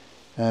really.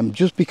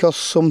 Just because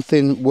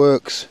something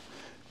works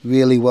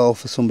really well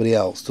for somebody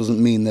else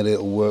doesn't mean that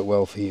it'll work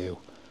well for you.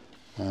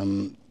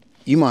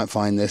 You might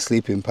find this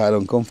sleeping pad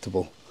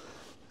uncomfortable.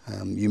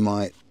 You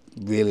might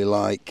really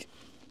like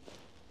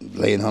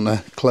laying on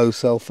a closed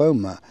cell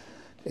foam mat.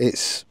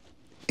 It's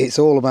it's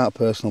all about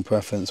personal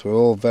preference. We're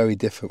all very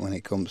different when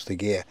it comes to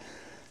gear.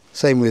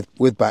 Same with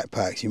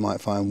backpacks. You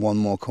might find one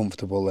more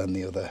comfortable than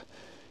the other.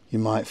 You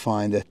might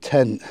find a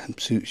tent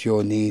suits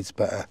your needs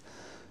better.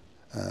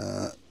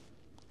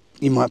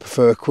 You might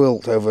prefer a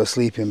quilt over a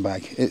sleeping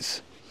bag.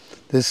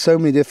 There's so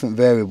many different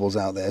variables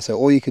out there. So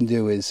all you can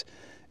do is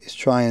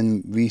try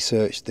and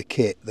research the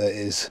kit that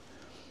is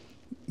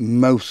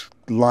most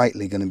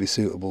likely going to be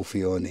suitable for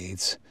your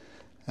needs.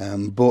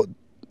 But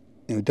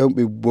don't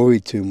be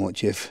worried too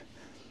much if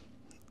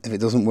it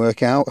doesn't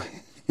work out.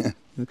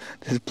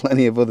 There's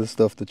plenty of other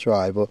stuff to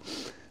try, but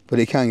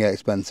it can get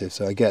expensive.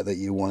 So I get that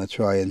you want to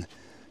try and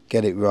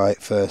get it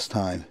right first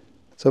time.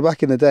 So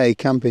back in the day,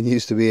 camping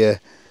used to be a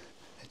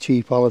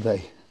cheap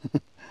holiday.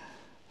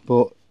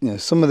 But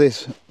some of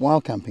this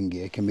wild camping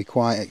gear can be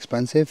quite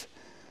expensive.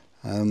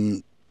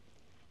 I'll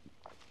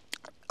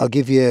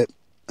give you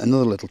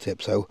another little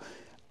tip. So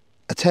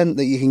a tent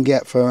that you can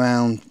get for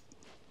around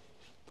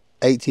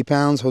 £80,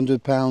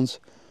 £100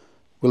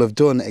 will have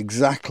done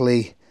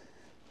exactly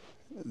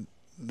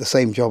the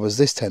same job as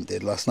this tent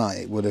did last night.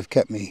 It would have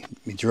kept me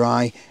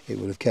dry, it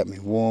would have kept me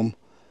warm.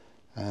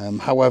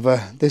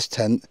 However, this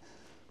tent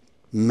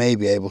may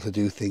be able to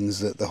do things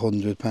that the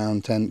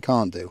 £100 tent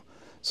can't do.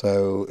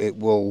 So it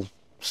will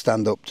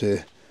stand up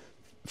to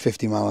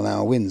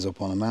 50-mile-an-hour winds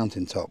up on a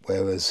mountaintop,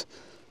 whereas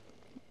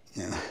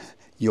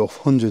your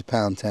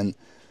 £100 tent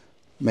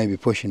may be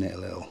pushing it a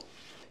little.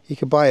 You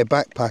could buy a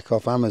backpack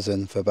off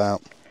Amazon for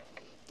about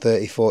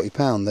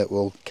 £30-40 that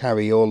will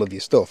carry all of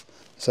your stuff,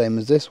 same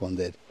as this one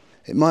did.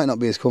 It might not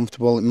be as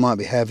comfortable, it might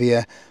be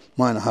heavier,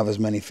 might not have as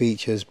many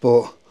features,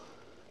 but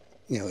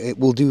it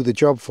will do the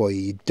job for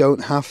you. You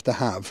don't have to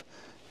have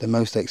the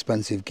most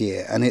expensive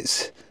gear. And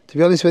it's, to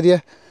be honest with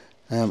you,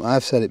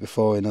 I've said it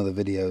before in other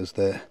videos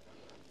that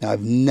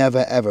I've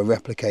never ever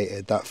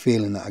replicated that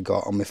feeling that I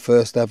got on my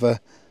first ever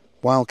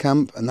wild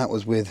camp, and that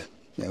was with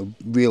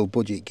real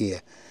budget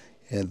gear.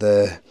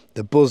 The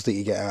buzz that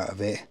you get out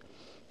of it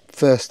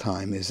first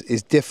time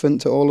is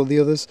different to all of the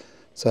others.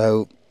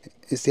 So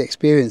it's the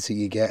experience that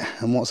you get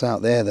and what's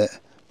out there that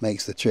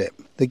makes the trip.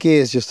 The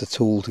gear is just a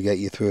tool to get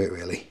you through it,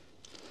 really.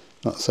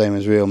 Not the same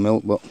as real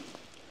milk, but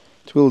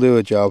it will do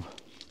a job.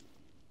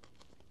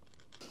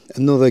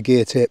 Another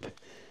gear tip: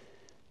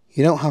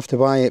 you don't have to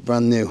buy it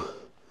brand new.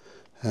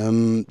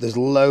 There's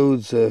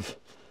loads of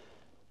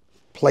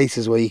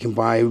places where you can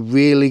buy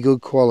really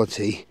good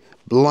quality,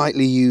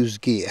 lightly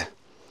used gear,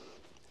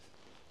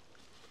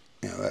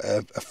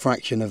 a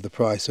fraction of the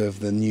price of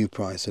the new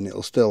price, and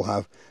it'll still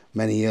have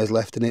many years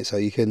left in it. So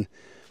you can,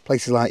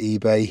 places like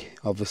eBay,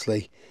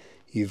 obviously,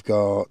 you've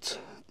got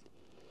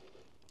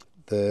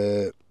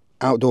the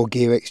Outdoor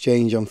Gear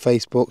Exchange on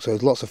Facebook, so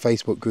there's lots of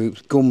Facebook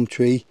groups.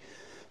 Gumtree.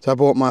 So I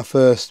bought my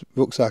first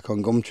rucksack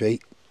on Gumtree.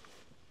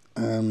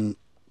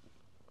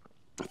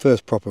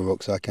 First proper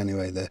rucksack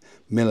anyway. The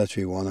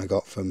military one I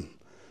got from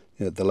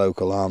the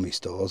local army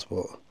stores,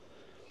 but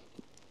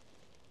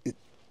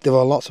there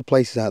are lots of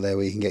places out there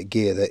where you can get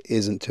gear that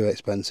isn't too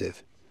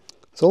expensive.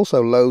 There's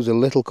also loads of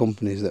little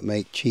companies that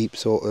make cheap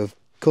sort of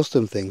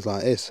custom things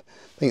like this.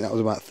 I think that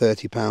was about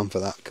 £30 for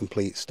that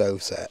complete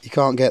stove set. You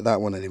can't get that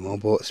one anymore,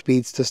 but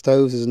Speedster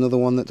Stoves is another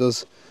one that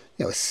does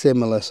a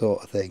similar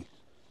sort of thing.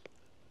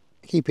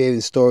 I keep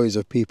hearing stories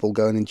of people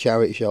going in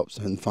charity shops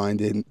and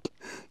finding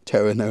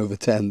Terra Nova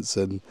tents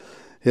and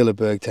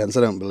Hilleberg tents.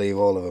 I don't believe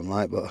all of them,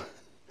 right? But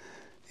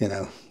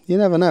you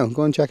never know.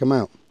 Go and check them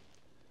out.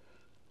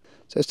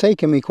 So it's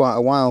taken me quite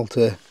a while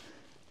to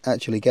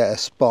actually get a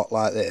spot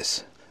like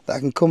this that I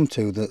can come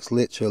to that's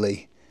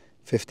literally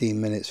 15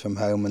 minutes from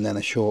home and then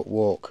a short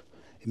walk.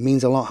 It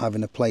means a lot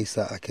having a place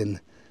that I can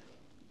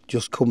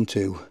just come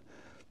to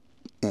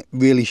at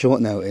really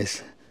short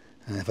notice.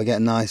 And if I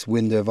get a nice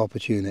window of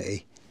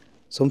opportunity,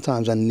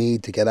 sometimes I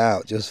need to get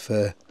out just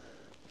to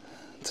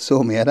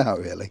sort my head out,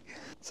 really.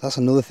 So that's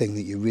another thing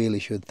that you really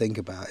should think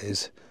about,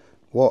 is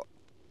what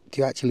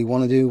do you actually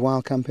want to do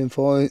wild camping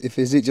for?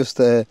 Is it just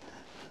to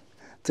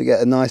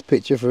get a nice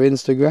picture for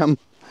Instagram,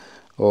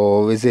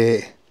 or is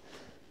it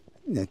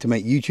to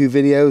make YouTube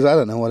videos? I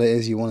don't know what it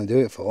is you want to do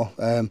it for.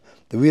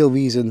 The real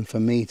reason for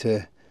me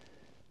to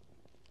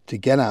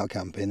get out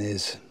camping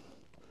is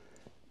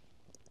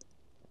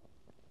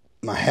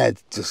my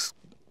head just,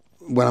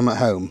 when I'm at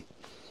home,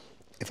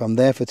 if I'm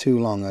there for too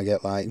long, I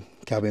get like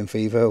cabin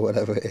fever or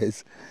whatever it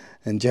is.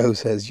 And Joe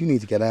says, you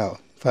need to get out.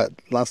 In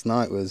fact, last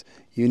night was,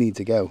 you need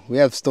to go. We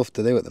have stuff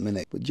to do at the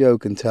minute, but Joe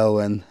can tell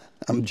when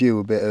I'm due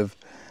a bit of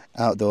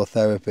outdoor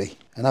therapy.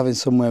 And having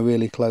somewhere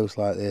really close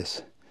like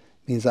this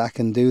means that I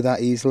can do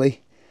that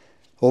easily.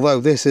 Although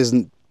this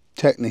isn't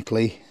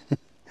technically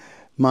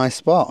my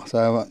spot.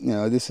 So,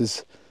 this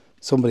is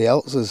somebody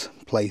else's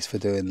place for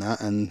doing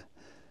that. And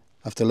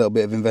after a little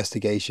bit of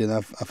investigation,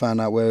 I found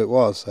out where it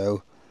was.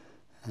 So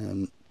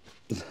I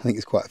think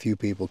there's quite a few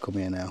people come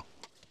here now.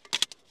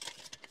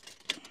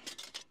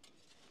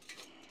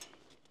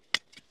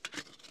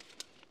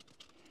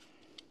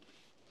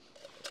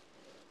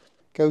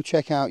 Go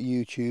check out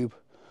YouTube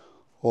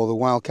or the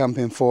wild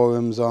camping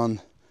forums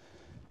on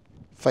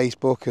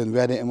Facebook and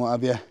Reddit and what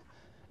have you.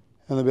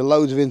 and there'll be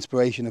loads of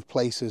inspiration of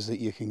places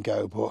that you can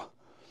go, but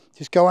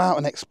just go out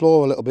and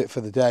explore a little bit for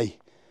the day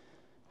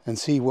and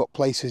see what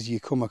places you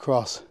come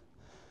across.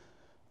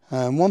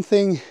 One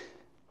thing,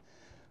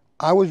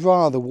 I would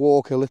rather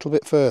walk a little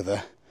bit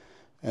further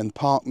and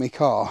park my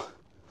car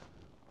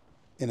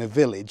in a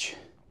village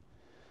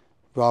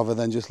rather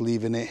than just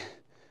leaving it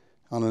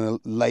on a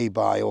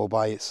lay-by or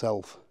by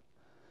itself.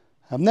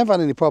 I've never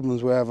had any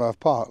problems wherever I've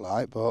parked,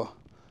 like, but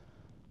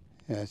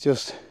yeah, it's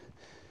just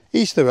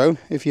each their own.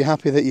 If you're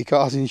happy that your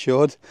car's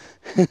insured,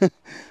 then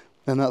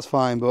that's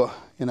fine. But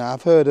you know,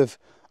 I've heard of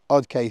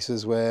odd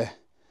cases where,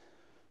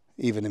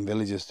 even in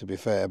villages to be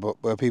fair, but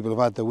where people have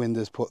had the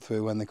windows put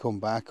through when they come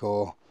back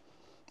or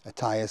a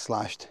tyre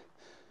slashed.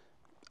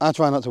 I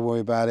try not to worry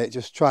about it.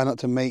 Just try not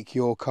to make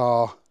your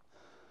car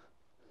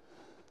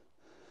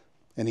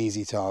an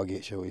easy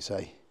target, shall we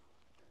say.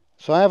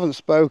 So I haven't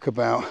spoke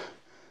about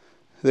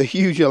the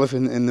huge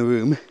elephant in the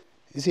room.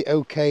 Is it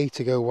okay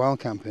to go wild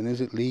camping?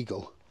 Is it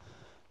legal?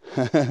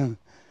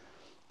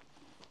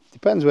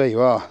 Depends where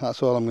you are,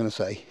 that's all I'm going to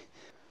say.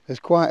 There's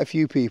quite a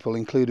few people,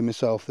 including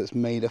myself, that's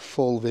made a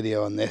full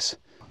video on this.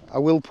 I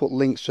will put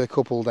links to a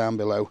couple down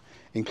below,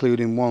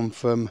 including one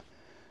from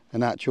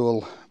an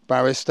actual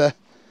barrister.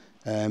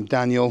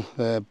 Daniel,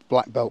 the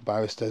black belt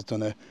barrister, has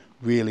done a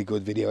really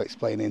good video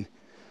explaining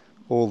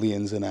all the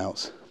ins and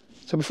outs.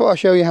 So before I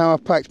show you how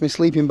I've packed my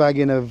sleeping bag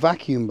in a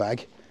vacuum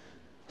bag,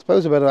 I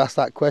suppose I better ask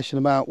that question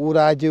about, would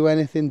I do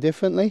anything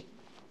differently?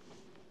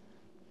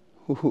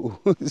 Ooh,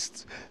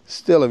 it's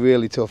still a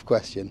really tough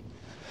question.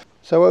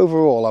 So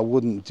overall, I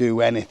wouldn't do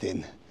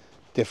anything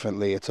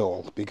differently at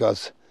all,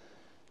 because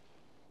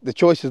the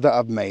choices that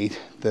I've made,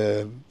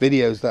 the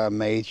videos that I've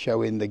made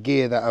showing the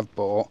gear that I've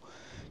bought,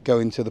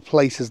 going to the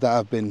places that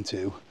I've been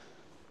to,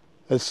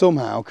 has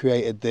somehow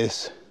created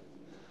this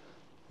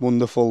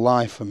wonderful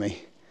life for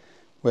me,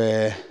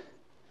 where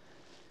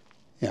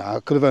I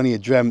could have only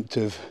dreamt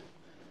of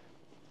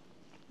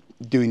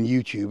doing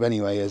YouTube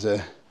anyway as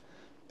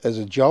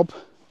a job.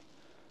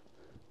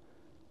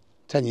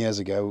 10 years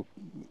ago,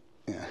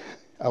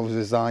 I was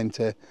resigned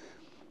to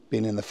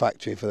being in the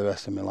factory for the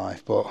rest of my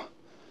life, but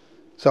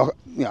so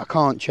I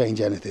can't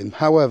change anything.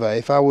 However,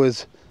 if I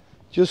was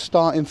just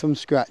starting from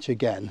scratch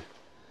again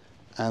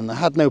and I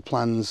had no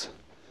plans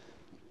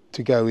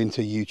to go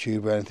into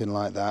YouTube or anything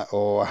like that,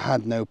 or I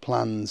had no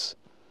plans,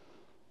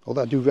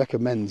 although I do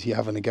recommend you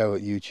having a go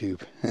at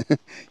YouTube.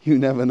 You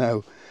never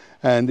know,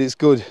 and it's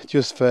good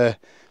just for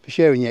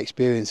sharing your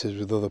experiences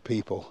with other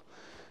people.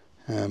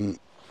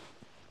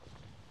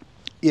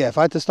 Yeah, if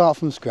I had to start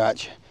from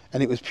scratch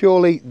and it was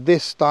purely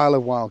this style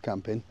of wild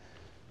camping,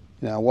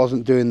 I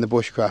wasn't doing the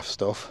bushcraft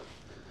stuff,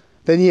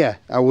 then yeah,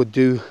 I would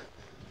do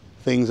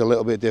things a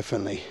little bit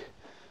differently.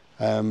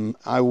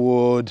 I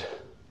would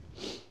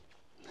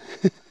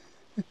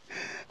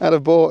I'd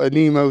have bought a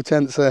Nemo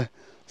Tensor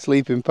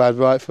sleeping pad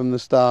right from the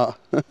start.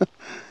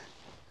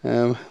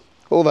 Although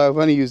I've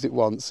only used it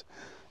once,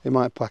 it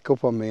might pack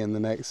up on me on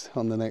the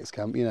next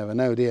camp. You never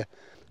know, do you?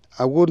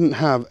 I wouldn't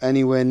have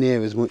anywhere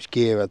near as much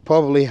gear. I'd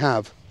probably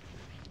have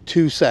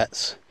 2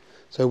 sets.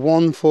 So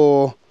one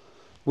for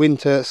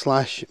winter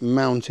 /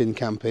 mountain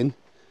camping,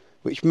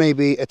 which may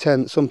be a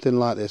tent, something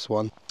like this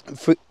one.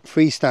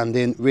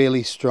 Freestanding,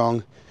 really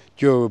strong,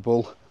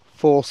 durable,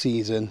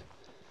 4-season,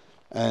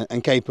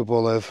 and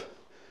capable of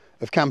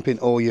camping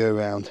all year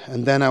round.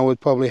 And then I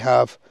would probably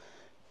have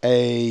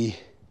a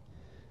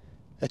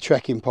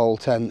trekking pole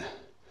tent,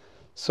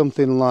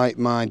 something like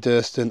my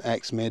Durston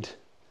X-Mid,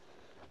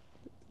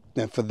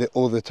 for the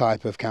other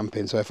type of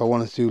camping. So if I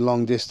wanted to do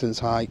long distance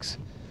hikes,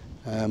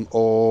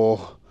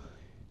 or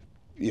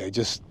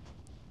just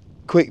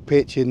quick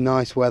pitch in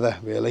nice weather,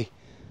 really,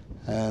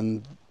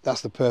 and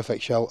that's the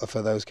perfect shelter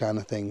for those kind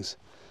of things.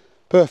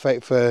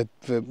 Perfect for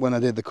when I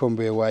did the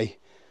Cumbria Way.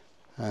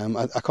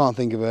 I can't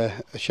think of a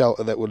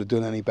shelter that would have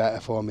done any better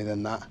for me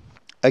than that.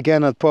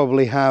 Again, I'd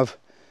probably have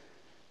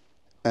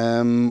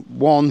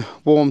one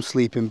warm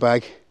sleeping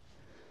bag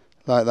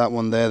like that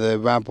one there, the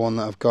Rab one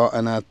that I've got,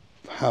 and I'd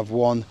have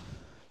one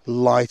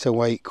lighter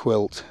weight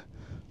quilt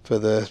for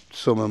the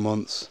summer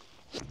months,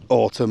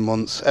 autumn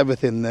months,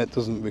 everything that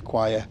doesn't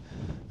require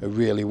a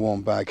really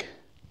warm bag.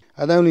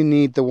 I'd only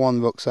need the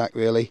one rucksack,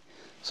 really,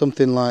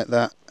 something like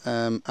that,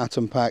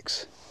 Atom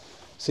Packs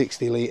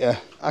 60 litre.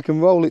 I can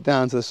roll it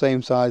down to the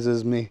same size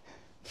as my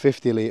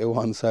 50 litre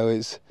one, so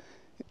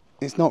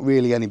it's not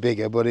really any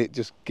bigger, but it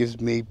just gives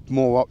me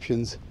more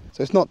options.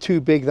 So it's not too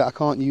big that I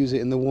can't use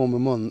it in the warmer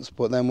months,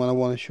 but then when I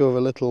want to shove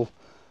a little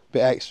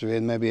bit extra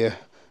in, maybe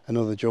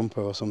another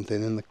jumper or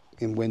something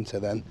in winter,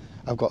 then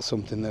I've got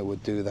something that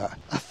would do that.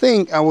 I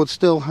think I would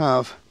still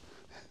have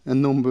a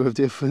number of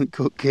different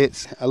cook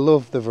kits. I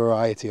love the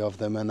variety of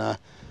them, and I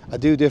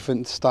do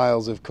different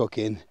styles of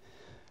cooking.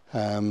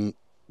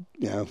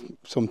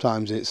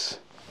 Sometimes it's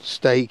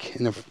steak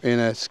in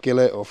a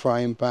skillet or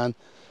frying pan.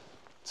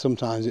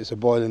 Sometimes it's a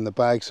boil in the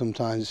bag.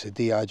 Sometimes it's a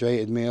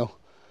dehydrated meal.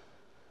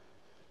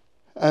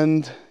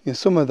 And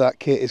some of that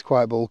kit is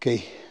quite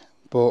bulky,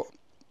 but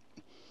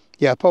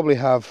yeah, I probably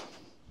have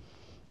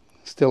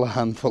still a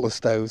handful of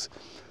stoves.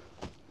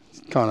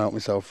 Can't help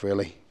myself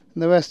really.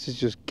 And the rest is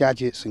just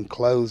gadgets and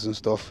clothes and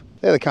stuff.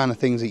 They're the kind of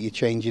things that you're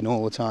changing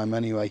all the time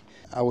anyway.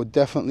 I would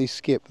definitely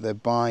skip the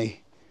buy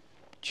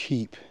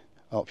cheap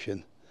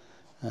option.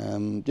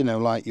 You know,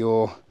 like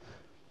your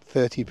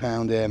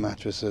 £30 air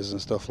mattresses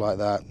and stuff like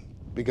that,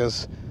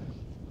 because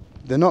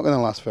they're not going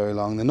to last very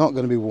long. They're not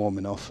going to be warm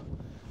enough.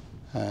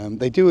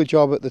 They do a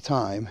job at the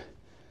time,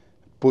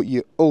 but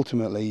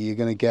ultimately you're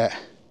going to get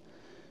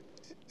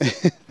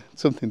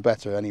something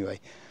better anyway.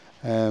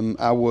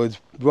 I would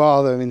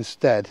rather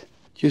instead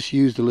just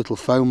use the little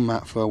foam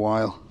mat for a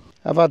while.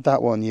 I've had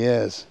that one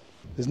years.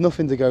 There's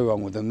nothing to go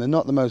wrong with them. They're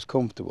not the most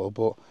comfortable,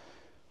 but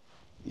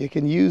you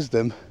can use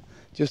them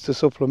just to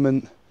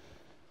supplement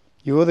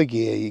your other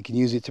gear. You can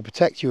use it to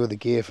protect your other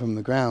gear from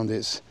the ground.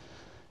 It's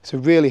a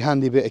really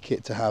handy bit of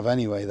kit to have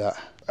anyway.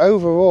 That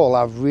overall,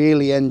 I've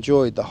really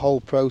enjoyed the whole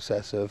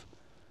process of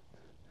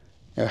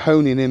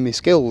honing in my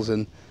skills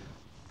and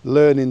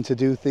learning to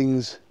do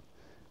things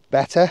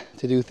better,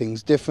 to do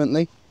things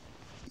differently.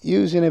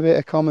 Using a bit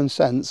of common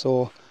sense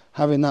or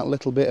having that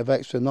little bit of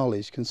extra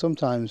knowledge can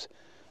sometimes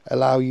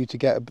allow you to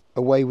get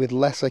away with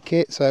lesser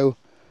kit. So,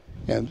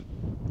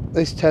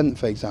 this tent,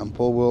 for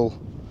example,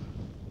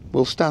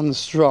 will stand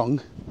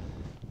strong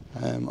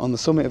on the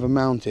summit of a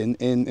mountain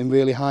in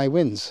really high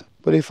winds.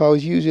 But if I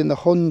was using the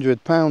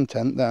 £100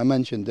 tent that I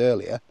mentioned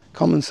earlier,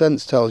 common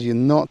sense tells you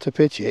not to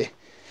pitch it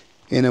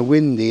in a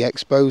windy,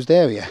 exposed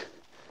area.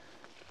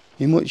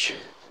 You're much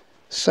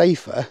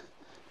safer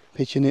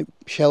pitching it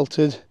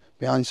sheltered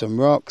behind some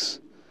rocks,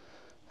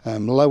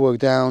 lower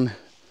down.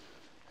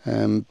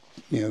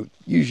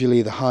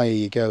 Usually the higher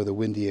you go, the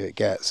windier it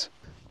gets.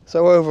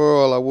 So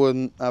overall, I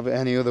wouldn't have it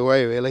any other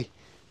way really.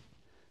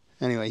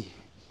 Anyway,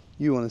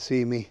 you want to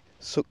see me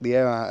suck the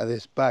air out of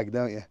this bag,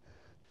 don't you?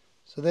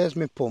 So there's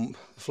my pump,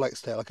 the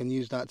flex tail. I can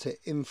use that to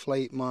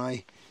inflate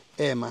my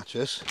air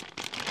mattress,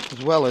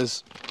 as well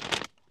as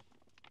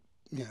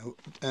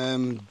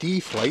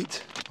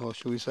deflate, or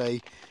shall we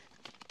say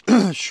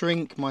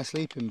shrink my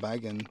sleeping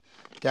bag and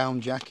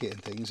down jacket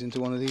and things into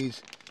one of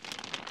these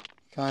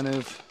kind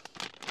of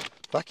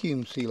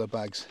vacuum sealer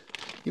bags.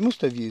 You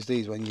must have used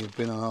these when you've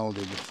been on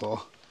holiday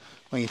before,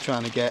 when you're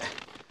trying to get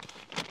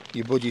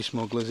your budgie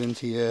smugglers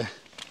into your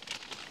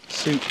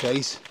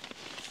suitcase.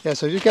 Yeah,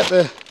 so just get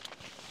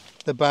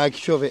the bag,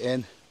 shove it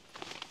in.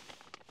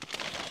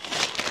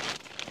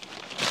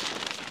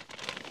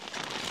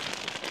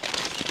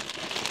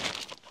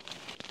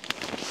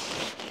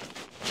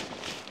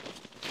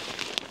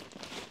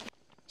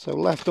 So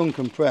left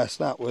uncompressed,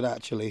 that would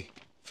actually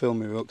fill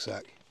my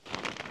rucksack.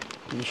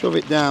 And shove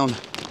it down a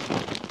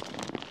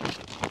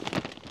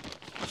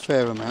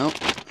fair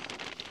amount.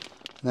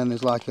 And then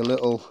there's like a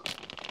little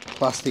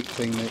plastic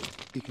thing that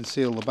you can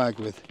seal the bag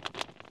with.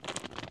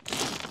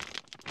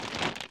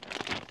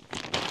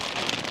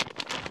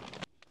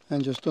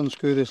 And just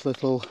unscrew this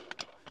little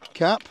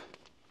cap.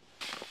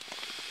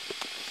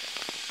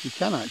 You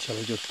can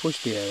actually just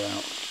push the air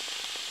out.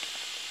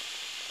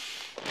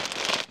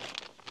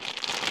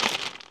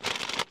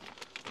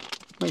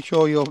 Make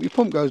sure your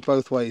pump goes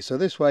both ways. So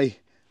this way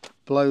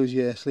blows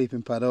your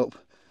sleeping pad up.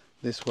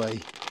 This way,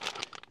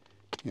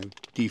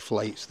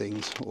 deflates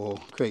things or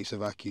creates a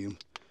vacuum.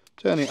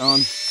 Turn it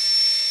on.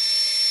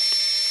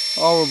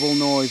 Horrible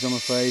noise, I'm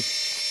afraid.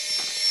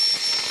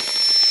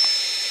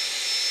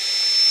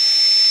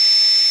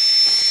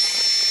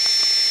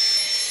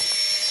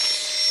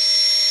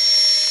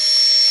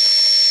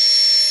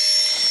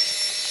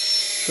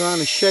 Trying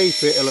to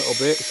shape it a little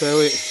bit so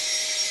it's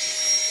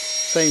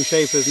same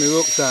shape as my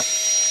rucksack.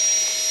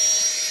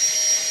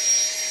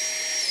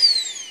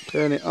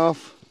 Turn it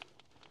off,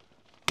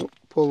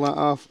 pull that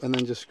off, and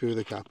then just screw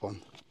the cap on.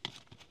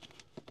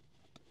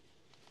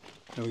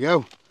 There we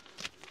go.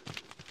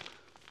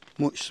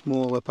 Much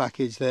smaller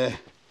package there.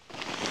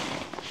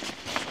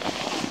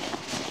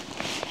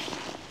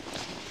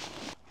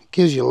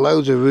 Gives you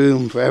loads of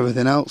room for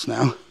everything else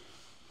now.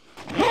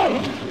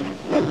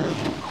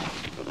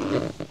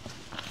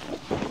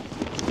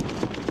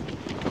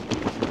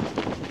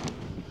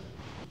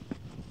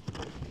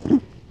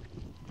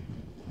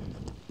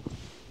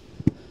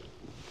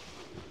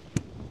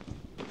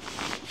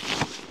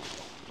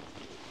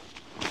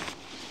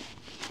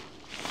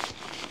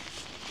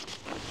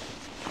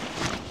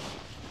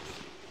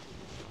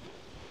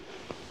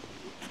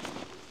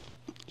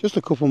 Just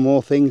a couple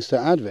more things to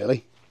add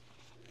really.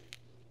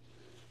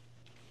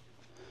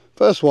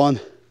 First one,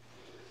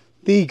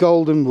 the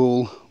golden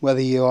rule, whether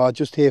you are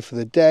just here for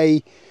the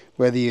day,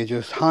 whether you're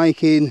just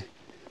hiking,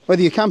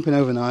 whether you're camping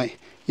overnight,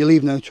 you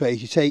leave no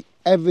trace. You take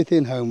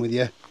everything home with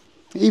you.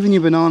 Even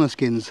your banana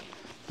skins,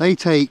 they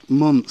take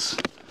months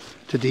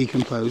to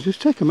decompose. Just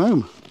take them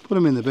home, put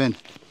them in the bin.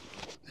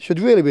 There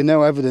should really be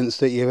no evidence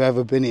that you've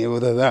ever been here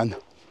other than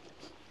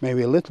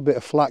maybe a little bit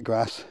of flat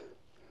grass,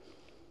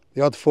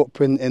 the odd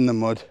footprint in the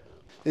mud.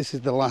 This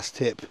is the last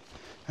tip,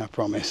 I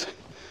promise.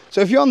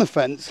 So if you're on the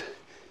fence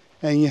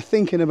and you're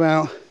thinking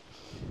about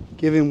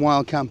giving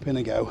wild camping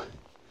a go,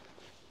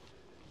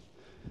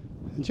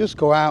 just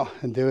go out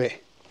and do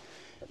it.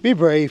 Be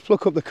brave,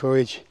 pluck up the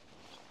courage.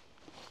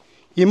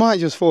 you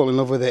might just fall in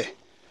love with it.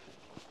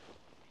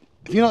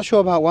 If you're not sure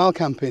about wild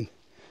camping,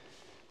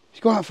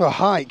 just go out for a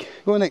hike,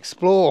 go and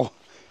explore.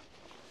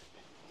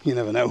 You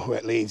never know where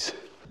it leads.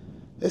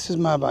 This is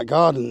my back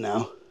garden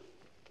now.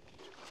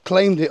 I've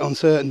claimed it on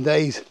certain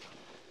days.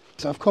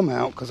 So I've come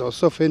out because I was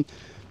suffering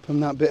from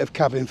that bit of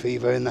cabin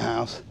fever in the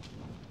house.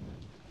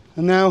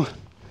 And now,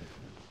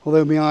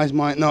 although my eyes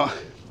might not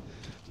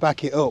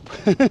back it up,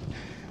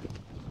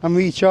 I'm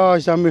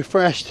recharged, I'm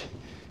refreshed.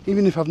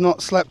 Even if I've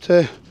not slept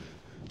a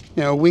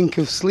wink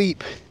of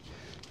sleep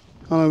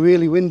on a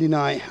really windy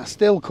night, I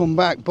still come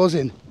back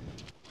buzzing.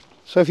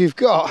 So if you've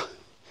got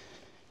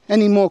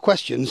any more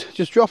questions,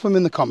 just drop them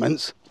in the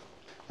comments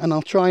and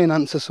I'll try and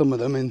answer some of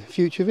them in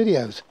future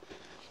videos.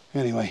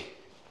 Anyway,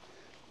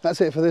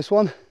 that's it for this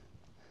one.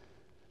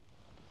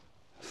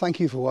 Thank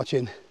you for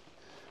watching.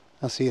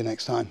 I'll see you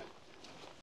next time.